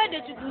keza do kwa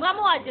de tu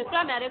mama wa je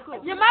kama reko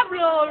ye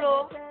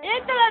mablolo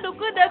e tele do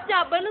ko de ti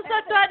abanu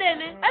so to de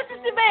ne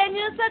asisi ba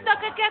enyi so to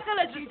keke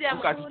kala ju ti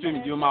am ka ti tu mi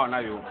di o ma ona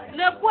yo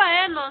le kwa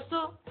e no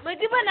so me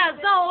di ba na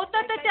zan o to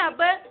te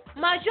abe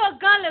ma jo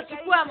gan le tu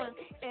kwa ma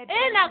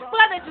e na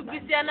kla de tu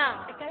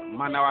bisiana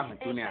mana wa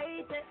hatunia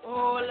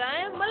o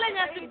la e mala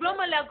nya si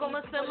bloma la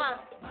como sema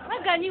ma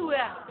gani we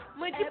a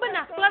me di ba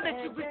na kla de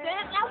tu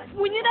bisiana na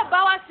funyi da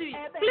ba wa si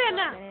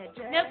plena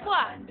ne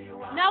kwa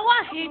na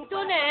wa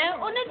hito ne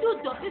one du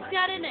do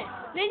fisiare ne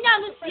nya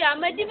nu si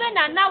amadi be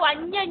na wa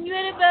nya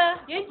nwere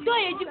be ye to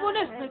ye jibo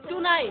ne fitu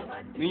na e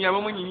ni ya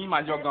mo nyi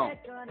ma jogan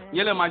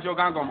ye le ma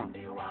jogan gomo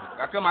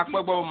Kaka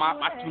makpegbo ma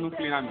atunu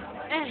clean mi.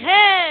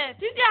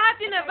 Titi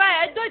happy na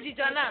ba doji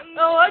jona.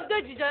 O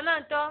doji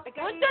jona to.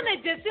 Wonto na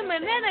jesi me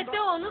na te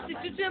onu si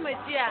tutu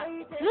emetia.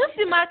 Nu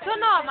si ma to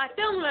na ma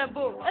te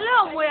nwebo. Ele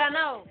omo ya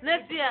na o. Na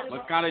tia. Mo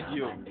kan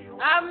radio.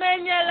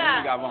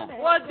 Amenyela.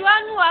 Wo do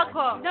anu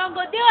akọ.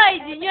 Dongo de o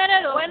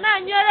ijinyere lo. We na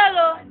nyere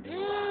lo.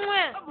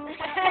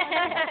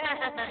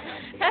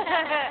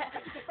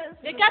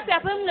 The captain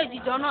from the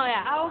Gijono,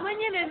 our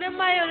many and the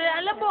mayor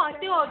and the boy,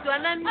 the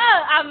Jonan.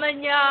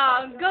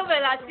 Amanya, go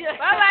well at you.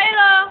 Bye,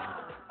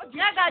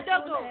 Yaga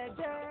Dogo.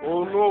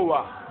 Oh,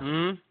 no,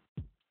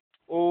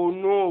 oh,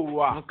 no,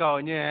 nuka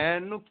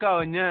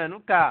onye,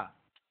 nuka.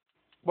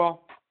 Bon,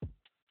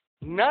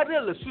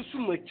 nada le susu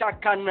me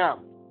chakana,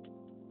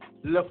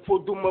 le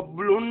fodo me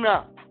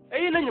blona.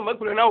 Eh, il n'y a pas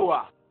de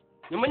nawa.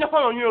 Il n'y a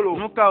pas de nyolo.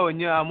 Nuka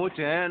onye,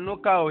 amoche,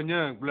 nuka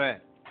onye,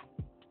 gle.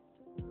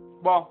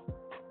 Bon.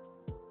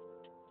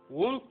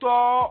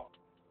 Wunto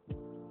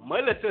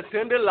mele se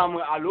sende lam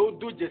alo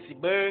do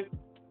jesibe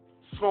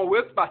son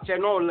we pache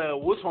no le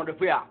wo son de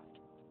pia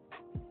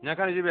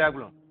nyaka ni jibe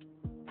aglo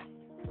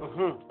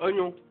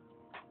onyo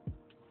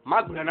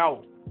magble na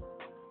o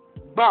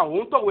gba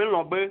wunto we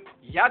no be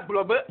ya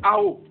glo be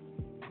awo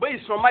be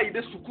ison ma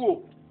ide suku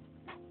o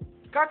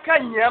kaka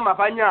nya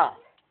mabanya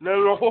na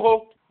lo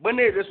hoho be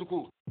na ide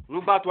suku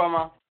nu ba to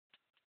ama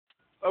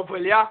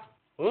ovelia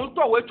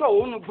wunto we to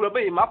wo nu glo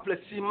be ma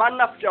plesi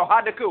mana fia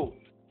ha de ko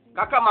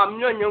kaka ma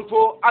mnyo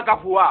nyenko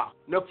agafuwa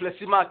na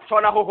flesima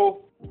chona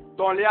hoho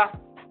tonlia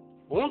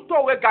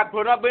unto we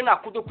gagbona be na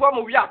kutupo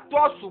mu wi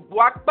ato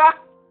subu agba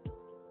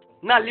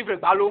na livre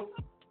gbalo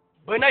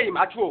be na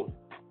imacho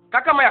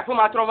kaka ma ya fo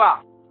ma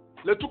trova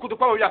le tu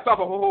kutupo mu wi ato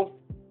afo hoho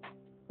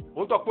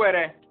unto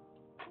kwere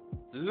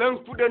len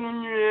fude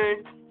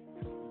nwie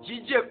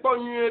jije kpo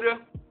nwere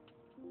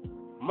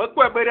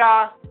mekwe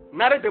bera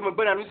na re de me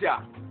bera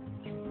nusia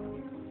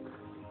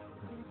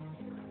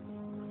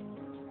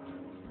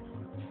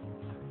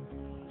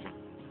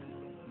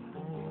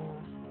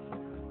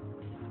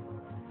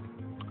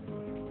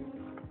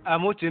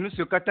amoche nu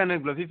se kata na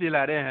glo fifi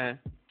la re hein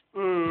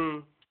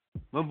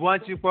mo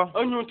buanchi po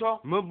onyunto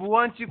mo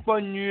buanchi po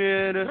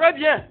nyere très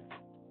bien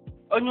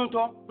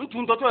onyunto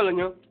ntunto to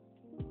lenyo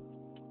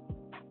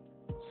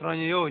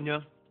sronye yo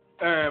nya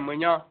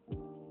menya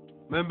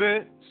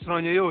membe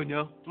sronye yo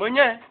nya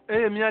menye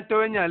mi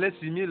to nya le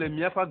simi le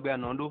mi afa gbe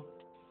anondo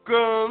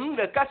kum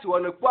le kasi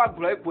wona kwa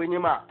agro epo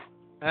nyima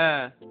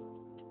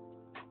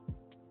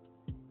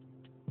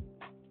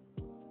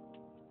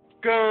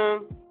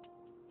kum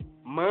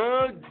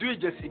ma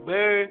duje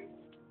sibe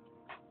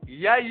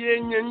ya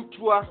ye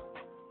nyentua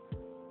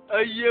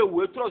aye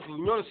we trosu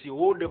nyonsi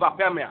wo de ba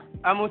pemia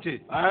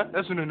amoche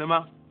esunu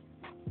nema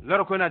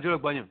loro ko na jolo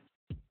gbanyo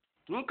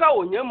nka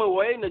onye ma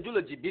wo na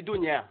jolo jibidu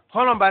nya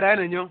holon bara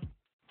na nyo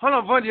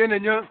holon vondi na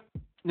nyo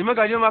ni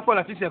maga nyo ma ko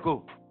la fisi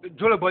ko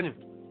jolo gbanyo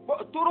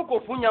toro ko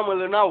funya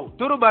mele nawo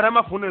toro bara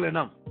ma funele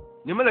nam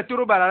ni mele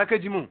toro bara la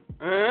kejimu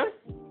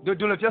do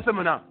jolo fiasa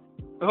mena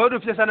do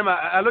fiasa na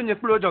ma alo nye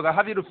kplo joga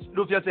havi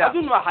do fiasa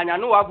adu no hanya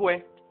no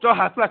wabwe to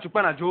ha kla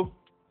chupa na jo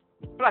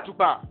kla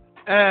chupa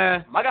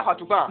maga ha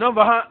chupa no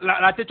ba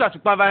la te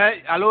chupa va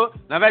alo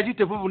na va ji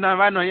te fu na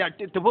va no ya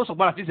te fu so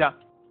bala fisia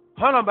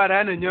hono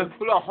bara na nyo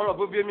klo hono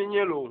bo bi mi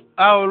nyelo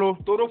awolo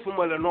toro fu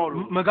mele no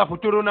lo maga fu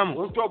toro na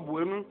mo to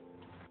buenu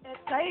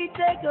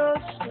Kaite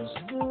goes to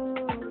school,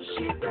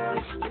 she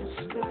goes to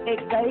school.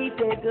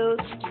 Kaite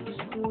goes to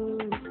school,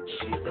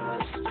 she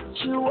goes to school.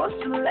 She wants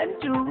to learn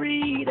to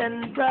read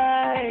and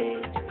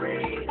write,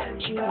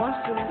 and she wants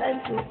to learn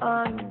to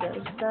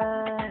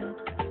understand.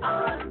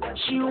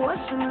 She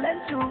wants to learn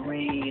to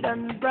read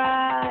and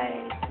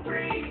write,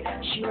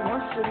 and she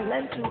wants to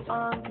learn to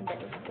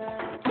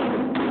understand.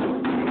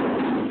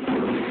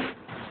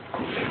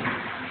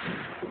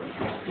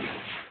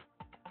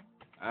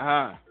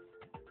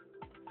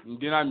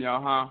 Ndina mi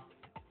aha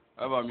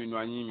aba minu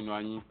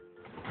anyi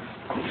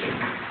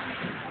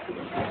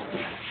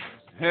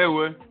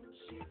hewe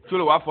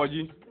chulo wa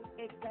foji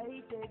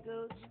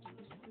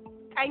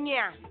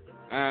anya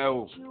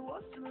o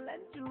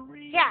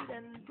ya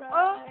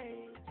o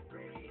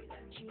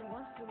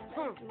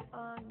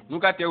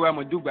nuka tewe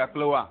mo dugba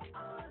klowa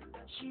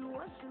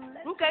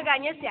nuka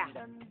ganye sia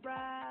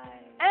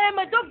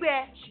me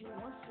dogbe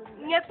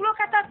nye klo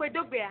kata pe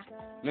dogbe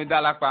ne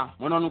dalapa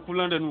mo no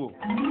kulande nu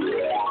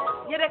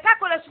yere ka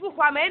ko le suku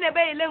kwa me ne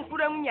be ile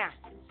nkura munya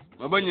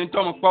mo be nyi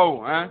ntom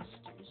po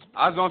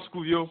azon suku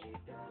vio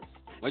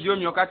mo jo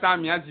mi okata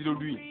mi azilo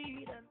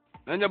lui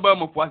nanye ba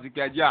mo poasi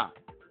kaja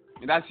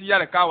mi da si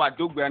yare ka wa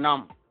dogbe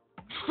nam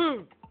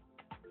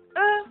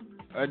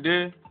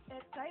ade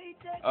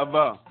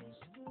aba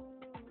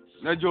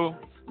nejo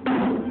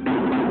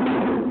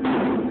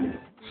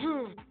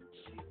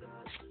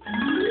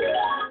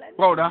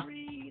Pauda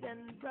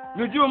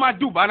Nuju ma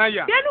duba na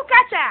ya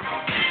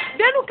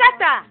Denu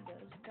kata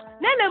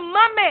nele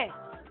mame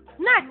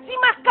na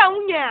tima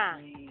kaunya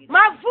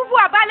ma vuvu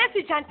abale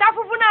si chanta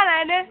vuvu na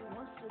rene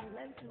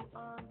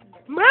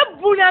ma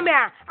buna me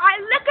a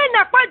leke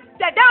na pa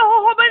dada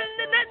ho ho be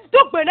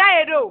dogbe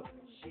na edo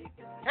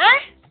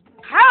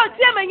ha o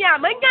tie manya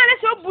le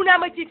so bu na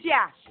matiti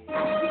a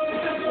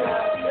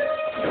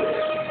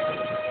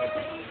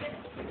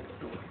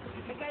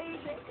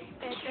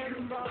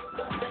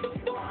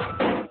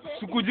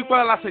Suku di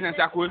kwa la senya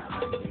chakol.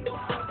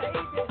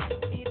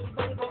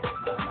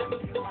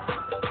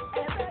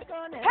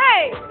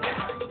 Hey!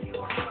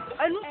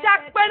 Anu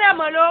chak pana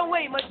malo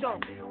we moto.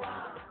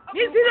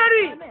 Ni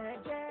zilori.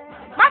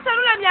 Masa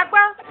nula mi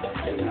akwa.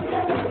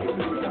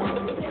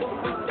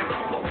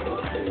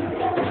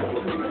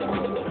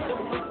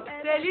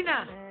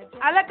 Selina,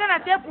 alaka na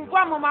te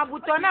pupa mo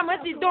mabuto na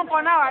mesi don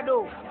kona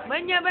wado.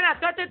 Menye bena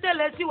totete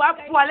lesi wa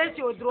puale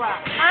si odroa.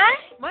 Hein?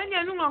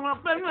 Menye nu ngongro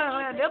pe nu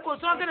de ko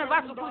so ke ne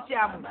ba suku ti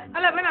amu.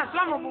 Ala bena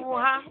so mo bubu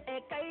ha.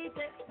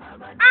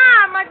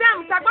 Ah,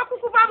 madam, sagba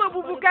kuku ba mo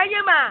bubu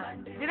kanye ma.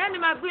 Dire ni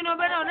magbi no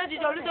bena ona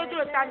jijo lu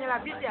to tanya la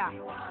bisia.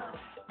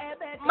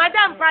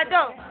 Madam,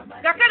 pardon.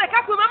 Gakele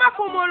kakwe mama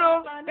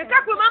komolo.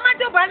 Kakwe mama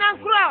de bana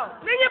nkro.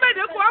 Nenye be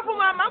de ko afu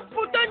mama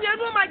mputo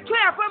nyenu ma chwe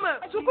afama.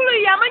 Sukulu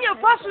ya manya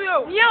fosu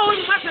yo. Ye o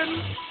ni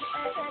masenu.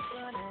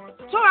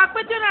 So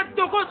apete na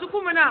toko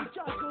suku mena.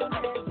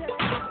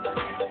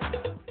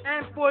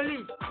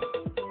 Impoli.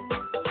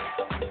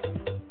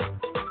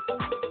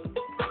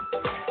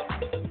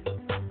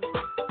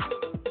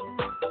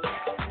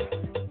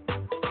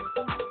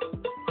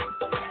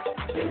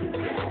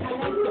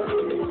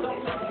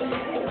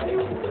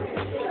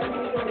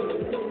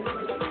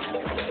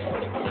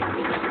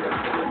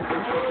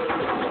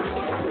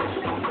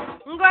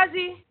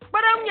 Ngozi,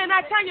 para mnye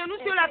na chanyo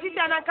nusi la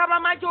tita na kaba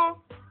majo.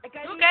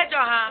 Nuke jo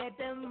ha.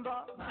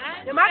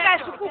 De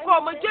maga suku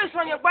ko mo je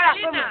sonye para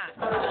fama.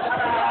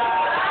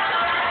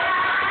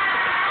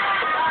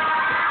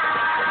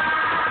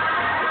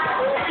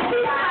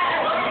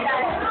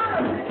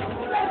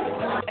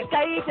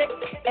 Ekaite,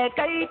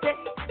 ekaite.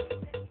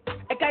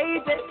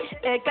 Ekaite,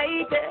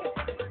 ekaite.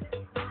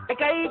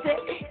 Ekaite,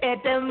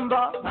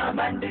 etembo.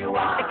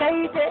 Mamandiwa.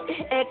 Ekaite,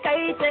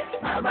 ekaite.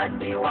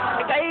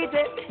 Mamandiwa.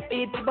 Ekaite,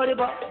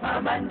 itiboribo.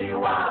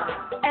 Mamandiwa.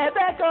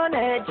 Ebe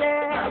koneje.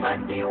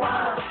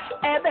 Mamandiwa.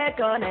 Ebe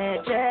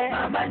koneje.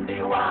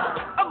 Mamandiwa.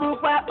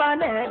 Obukwa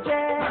paneje.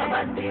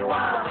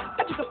 Mamandiwa.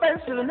 Achuka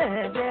pencil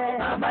neje.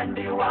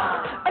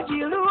 Mamandiwa.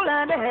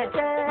 Ajilula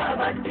neje.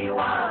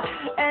 Mamandiwa.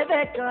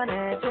 Ebe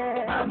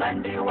koneje.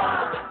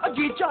 Mamandiwa.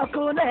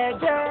 Ojichoko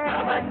neje.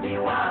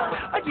 Mamandiwa.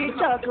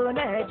 Ojichoko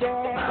neje.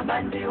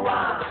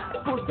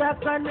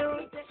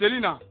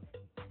 Selina.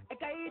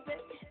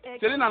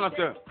 Selina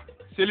note.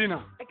 Selina.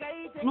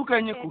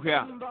 Nuka nye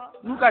kuhea.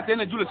 Nuka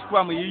tena jule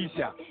sikuwa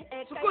meyisha.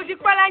 Suku di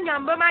kwala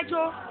nyambo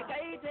macho.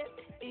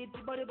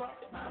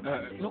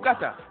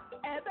 Nukata.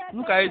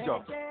 Nuka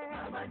ejo.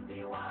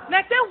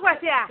 Na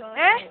tenfwasia,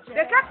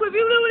 de ka ku bi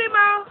wuri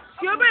ma.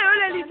 Si obe yo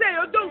le lise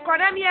yo don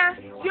konamia.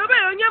 Si obe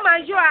yo nya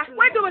manjoa.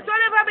 Wedo mo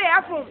tole ba be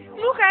afu.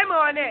 Nuka e mo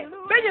one.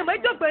 Benye mo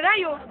do gbera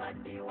yo.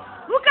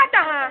 Nukata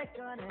ha.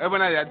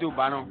 Ebona ya do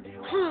bano.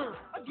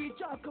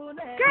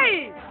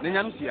 Kai.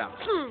 Nenya nusia.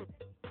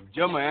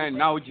 Jema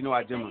na oji no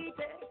ajema.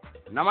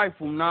 Na mai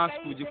fum na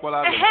school ji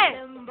kola.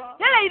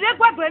 Yala ire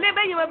gba gbele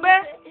benye mo be.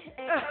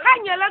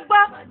 Hanya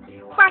lagba.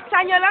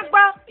 Patanya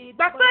lagba.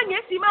 Gbagba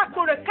nye si ma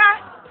koreka.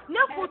 Ne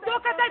foto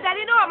kata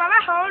dari no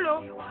mama ha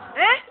olo.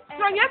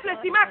 So nye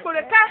flesi ma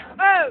koreka.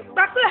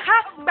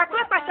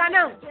 Gbagba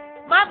patana.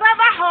 Ma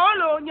baba ha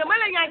olo,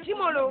 nyamala nya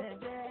jimolo.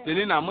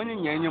 Selina mwenye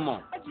nyenye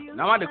mo.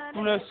 Na ma de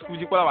kuna school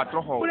ji kola wa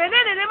troho. Ule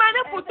ne ma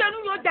ne foto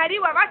nu nyo dari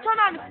wa ba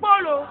chona ni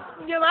polo.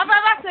 Nyama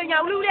baba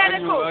senya wuli ade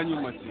ko. Anyu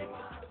mati.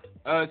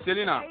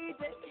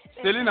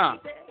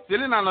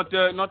 Selina not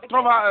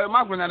trova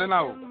magwena de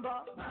na o.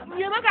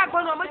 Nyama ga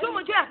gbono mo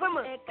jo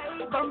afamo.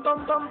 Bom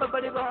bom bom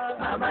babali ba.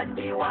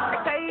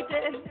 Amandiwa.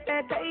 Kaite.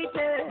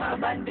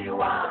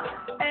 Amandiwa.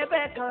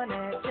 Ebe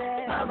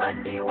konete.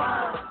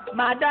 Amandiwa.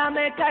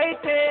 Madame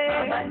kaite.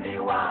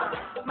 Amandiwa.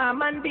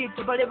 Mamandi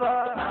tibolibo.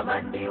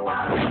 Amandiwa.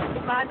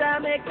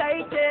 Madame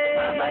kaite.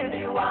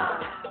 Amandiwa.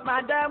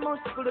 Madame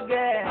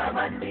sukuluge.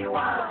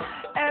 Amandiwa.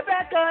 Ebe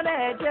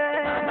konete.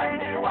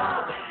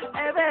 Amandiwa.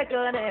 Ebe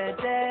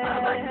konete.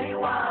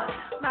 Amandiwa.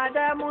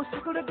 Madame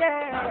sukuluge.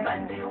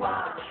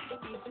 Amandiwa.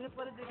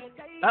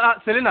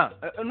 Selina,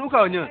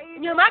 nuka onye.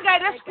 Nyama ga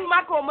de school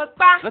mako mo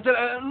pa.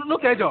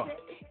 Nuka ejo.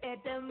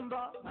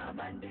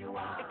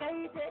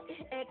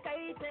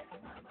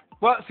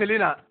 Kwa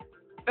Selina,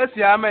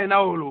 esi ama na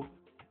olo.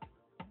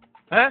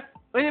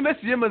 Onye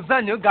mesiye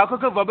mzanyo ga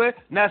akoko bobe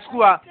na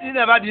school a,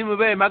 ina ba di mu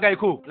be maga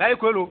iko. La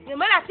iko lo.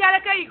 Nyama la ti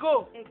aleka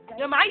iko.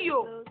 Nyama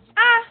yo.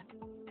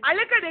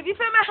 Aleka de bi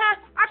fe ma ha,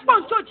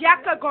 akpon choji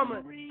akagomo.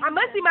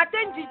 Amasi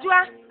matenji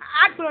jua.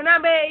 Agbona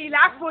be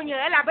ila afonye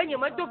ela benye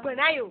moto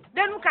gbona yo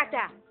denu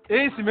kata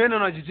si me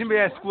no jijimbe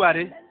ya school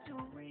are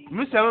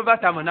nu se me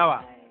bata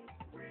manawa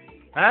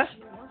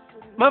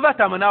me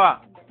bata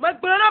manawa me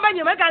gbona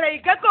benye me gale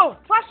ikeko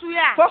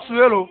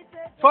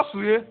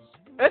fosuye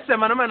ese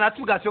manama na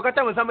tuga si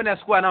okata mo sambe na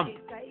school anam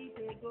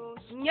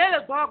nyele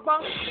gbogbo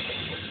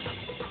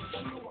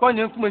ko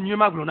nyen kuma nyu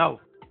maglo nawo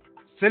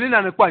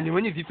Selina ne kwa nyen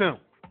onyi vifen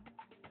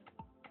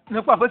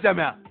ne kwa fosia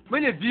me a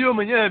menye bio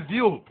menye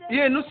bio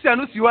ye nu sia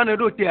nu siwa ne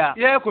do te a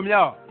ye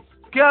komia o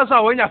kia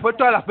so wonya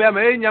foto ala pe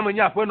ma enya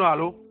menya fo no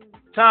alo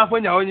ta fo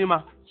nya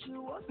onyima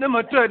ne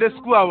mo to de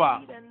school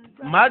awa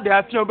ma de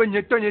afion be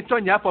nye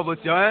nya fo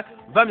fosia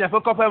va mi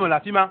afo kopa mo la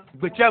fima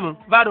gbetiam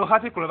va do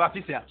happy club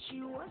afisia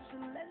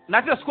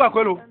na te school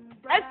akwelo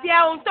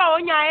esia on to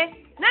onya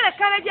na le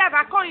kare dia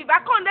ba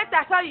kon de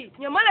ta so yi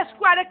nye mo le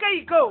school are ke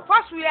yi go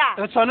first we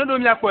a e so no do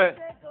mi akwe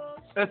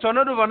e so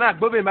no do vona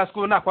gbobe ma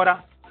school na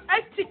kwara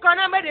eti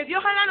kona me de bi o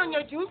hala no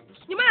nyoju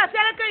nye mo la fi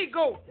are ke yi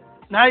go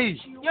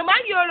nai nye ma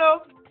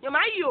yolo nye ma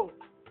yo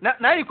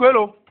nai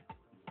kwelo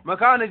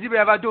maka na jibe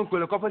ya ba don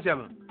kwelo kopa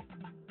siam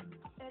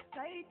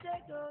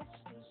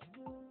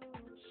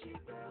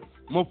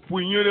mo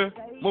punyere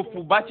mo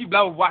pu bati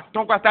bla wa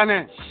ton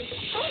kwatane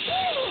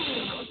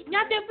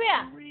nyate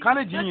bia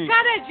kane jinyi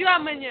kare ju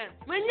amenya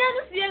menya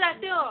nu sie la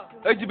te o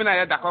ejibe na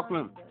ya da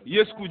koklem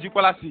ye school ji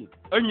kwalasi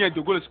enye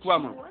dogolo school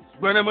am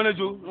gbene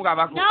menejo nga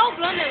ba ko na o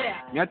blonele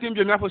nyate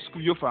mbie mi afo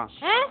school yo fa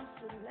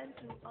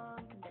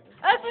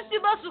Efisi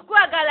bo suku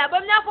agala bo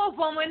mnya fo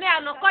fo mo ne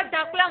anoko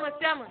dan kula mo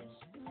siam.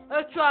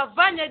 Otu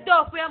avanye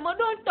do fo ya mo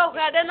don to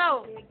grade na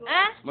o.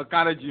 mo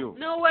kare ji o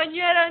No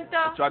wanyere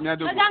nto. Otu amia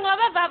do. Na ngo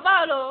be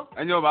baba lo.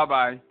 Enyo bye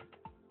bye.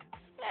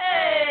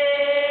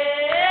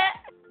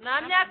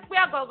 Na mnya kpe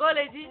agogo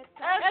leji.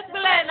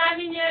 Ekple na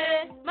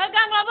minyere.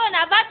 Magango bo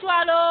na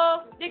batwa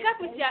lo. Dika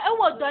kusia e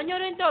wo do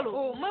nyere nto lo.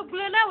 O mo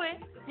gbule na we.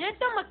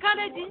 Yento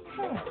makane ji.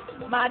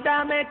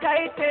 Madame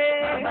Kaite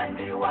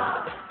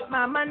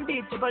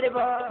Mamandi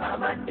Tibolibo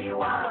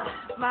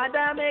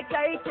Madame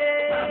Kaite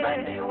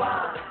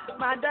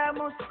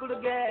Madame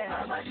Skuluge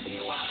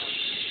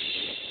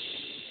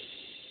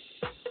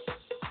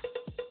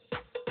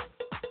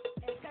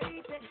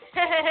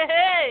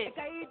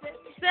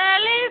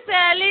Sally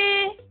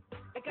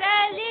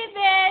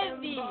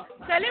baby.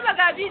 Sally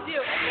maga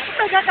video.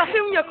 Maga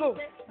film yako.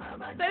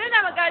 Sally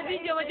na maga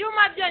video mo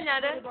juma bia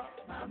nyade.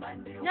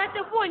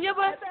 Nyate fu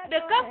nyeba de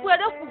kapu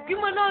da ku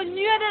gimo na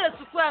nyue de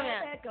suku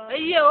amia.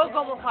 Eye o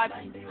gomo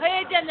fati.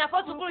 Haye je na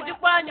fotu kuru ji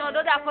kwa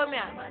nyodo da fa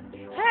mia.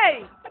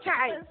 Hey,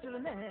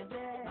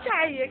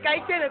 chai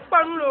kai tele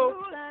panlo.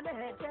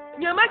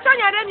 Nyama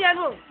chanyare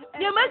mianu.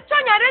 Nyama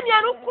chanyare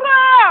mianu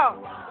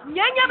kro.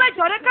 Nyanya ba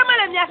jore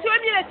kamala miasio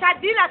mi le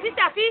sadila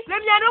fitafi le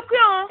mianu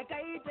kyo.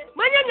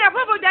 Manya nya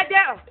fo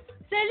dade.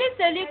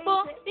 Seli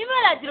po, ibe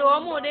la jiro wa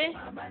mo de.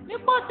 Mi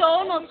po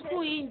to no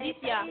school in this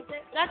year.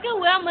 La ke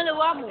we amele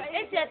wa mo.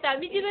 Eti ata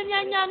mi jibe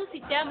nyanya nu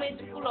ti te me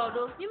school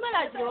odo. Ibe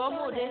la jiro wa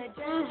mo de.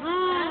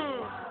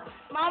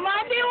 Mama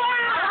diwa.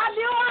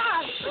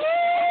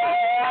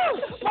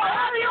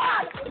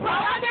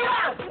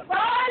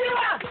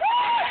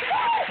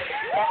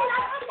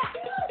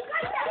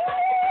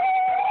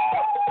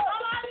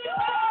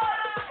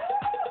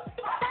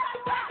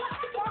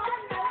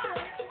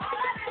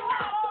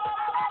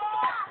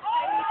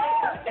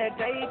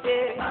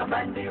 Kaite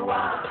Mamandiwa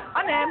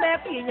Oneme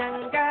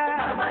Pinyanga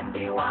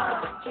Mamandiwa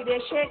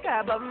Chide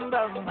Sheka Bam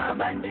Bam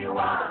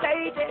Mamandiwa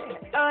Kaite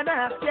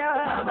Onafya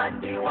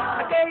Mamandiwa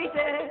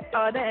Kaite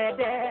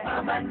Onede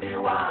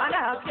Mamandiwa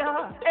Onafya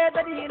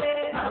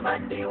Ebadile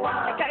Mamandiwa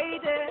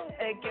Kaite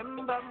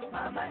Kimbam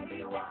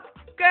Mamandiwa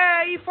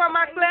Ke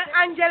ifomakle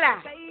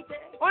Angela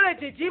Ole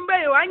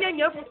tijimbe yo anya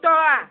nyefuto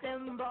a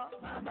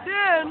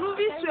de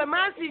nuvi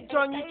swemasi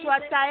jonyi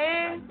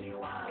twatae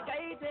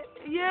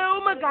ye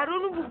o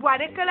magaronu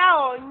bubuare kala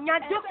o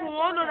nyade ko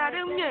ono na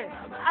de nye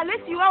ale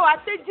siwa wa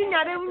te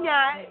jinya de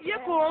nya ye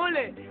ko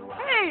ole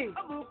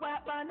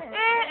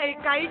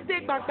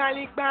kaite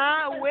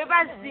gbagbaligba we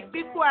ba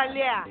zikpi ko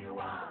ale a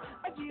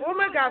o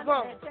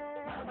magavo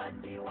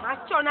ma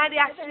chona de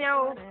asia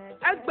o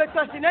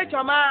agbeto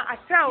sinejo ma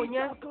asa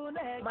onye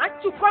ma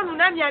tukonu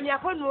na miamia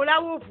fonu ola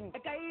wofu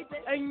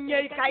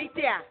enye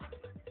kaite a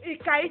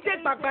ikaite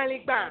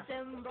gbagbaligba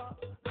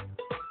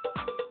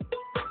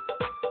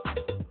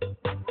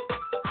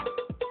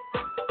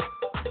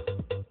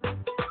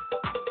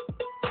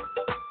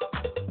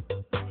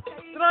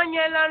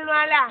Nyelano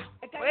ala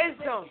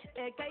wezo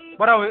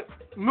bara we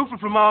nu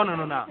fufu ma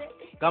ono na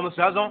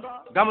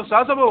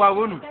gamusazo bo wa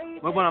wonu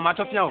mo gbona ma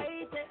tofia o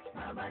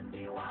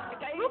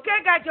nuke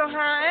gajo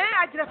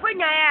ha ajira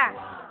fonya ya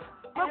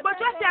mo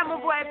gboto se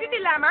amubo e bibi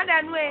la ma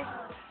danu e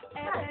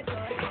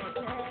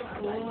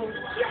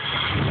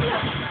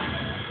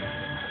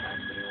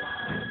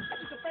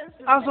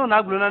aso na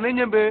agbulo na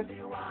nyembe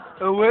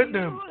ewe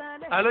dem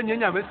alo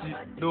nyenya mesi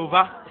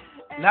dova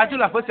Laju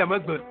la fosi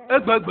amegbe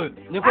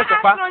ni ko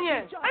topa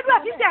edu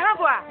afisi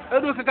ahabo a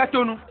edu kaka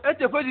tonu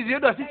ete fosi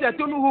edu afisi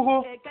tonu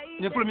hoho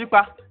ni pro mi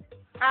pa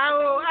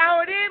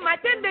awo de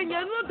matende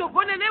nyenu do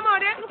bone ne mo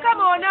de nka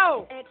mo na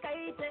o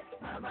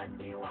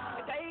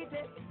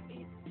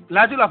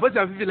Laju la fosi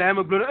amfifi la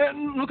amegbe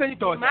nu kan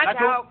to ma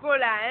ta ko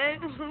la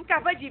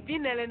nka fa ji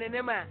binele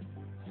ne ma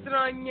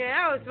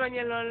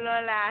stronye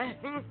lolola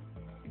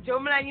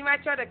jomla ni ma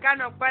cho de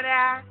kano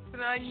para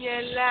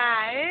stronye la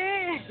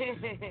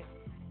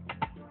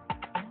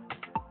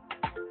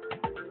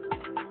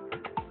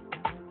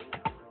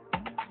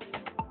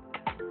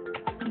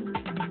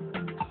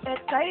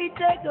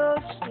kite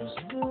goes to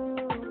school.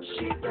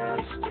 She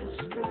goes to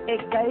school. A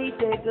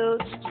kite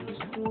goes to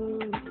school.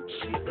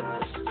 She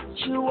goes to school.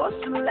 She wants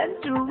to learn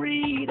to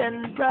read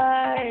and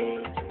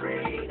write.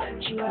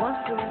 She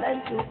wants to learn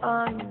to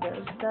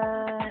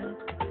understand.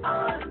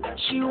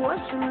 She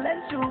wants to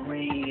learn to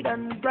read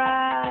and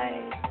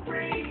write.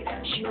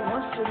 She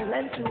wants to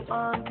learn to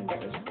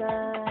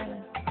understand.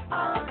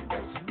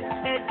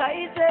 A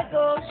kite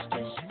goes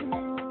to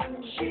school.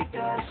 She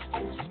goes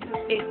to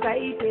school. A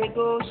kite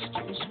goes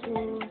to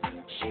school.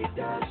 She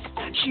goes.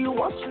 She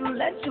wants to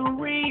learn to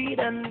read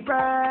and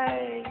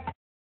write.